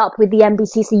needs to stop with the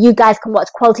NBC, so you guys can watch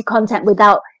quality content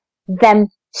without them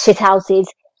shithouses.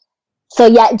 So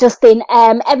yeah, Justin,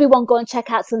 everyone go and check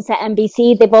out Sunset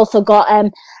NBC. They've also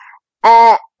got,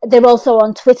 they're also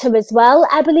on Twitter as well,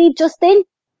 I believe, Justin.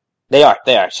 They are.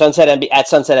 At Sunset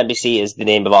NBC is the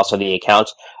name of also the account.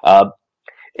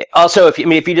 Also, if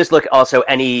you just look, also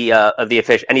any of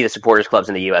the supporters clubs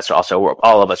in the U.S. also,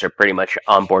 all of us are pretty much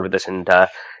on board with this, and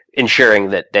ensuring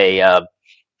that they,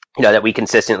 that we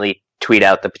consistently tweet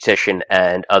out the petition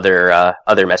and other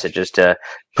messages to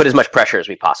put as much pressure as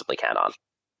we possibly can on.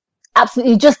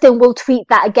 Absolutely. Justin will tweet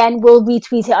that again. We'll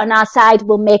retweet it on our side.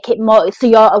 We'll make it more so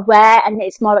you're aware and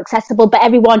it's more accessible. But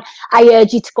everyone, I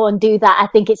urge you to go and do that. I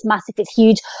think it's massive. It's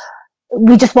huge.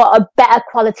 We just want a better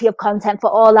quality of content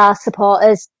for all our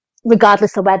supporters,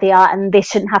 regardless of where they are, and they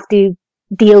shouldn't have to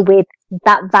deal with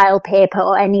that vile paper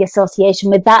or any association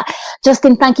with that.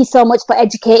 Justin, thank you so much for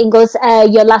educating us.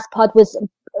 Your last pod was,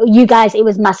 you guys, it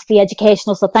was massively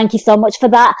educational. So thank you so much for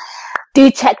that. Do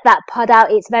check that pod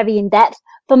out. It's very in depth.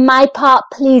 For my part,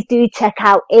 please do check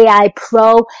out AI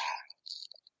Pro.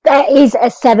 There is a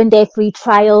 7-day free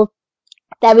trial.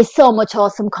 There is so much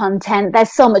awesome content.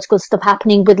 There's so much good stuff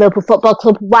happening with Liverpool Football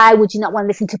Club. Why would you not want to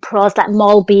listen to pros like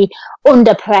Molby,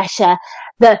 Under Pressure,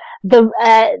 the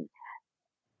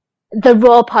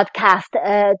Raw podcast,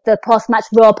 the post-match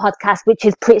Raw podcast, which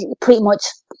is pretty much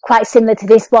quite similar to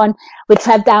this one with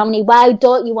Trev Downey. Why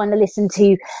don't you want to listen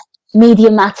to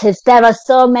Media Matters? There are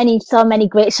so many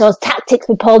great shows. Tactics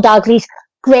with Paul Dalglish,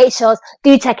 great shows.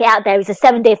 Do check it out. There is a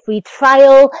 7-day free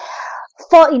trial,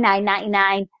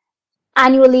 $49.99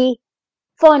 annually,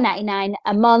 $4.99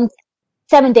 a month.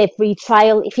 7-day free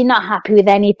trial. If you're not happy with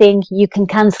anything, you can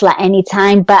cancel at any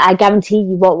time, but I guarantee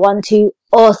you won't want to.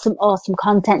 Awesome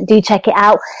content. Do check it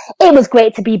out. It was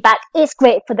great to be back. It's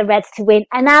great for the Reds to win,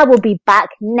 and I will be back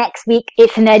next week.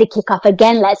 It's an early kickoff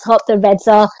again. Let's hope the Reds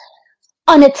are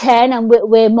on a turn and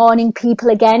we're morning people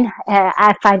again.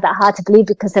 I find that hard to believe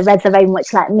because the Reds are very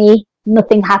much like me.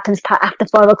 Nothing happens after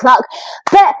 4 o'clock.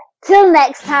 But till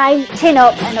next time, chin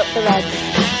up and up the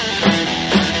Reds.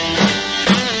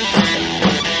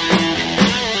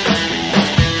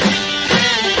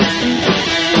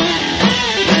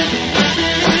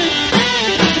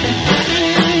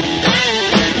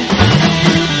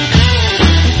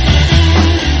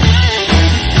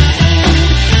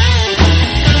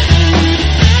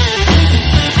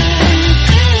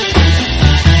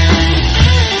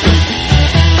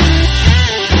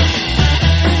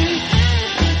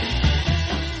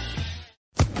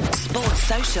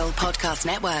 Podcast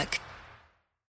Network.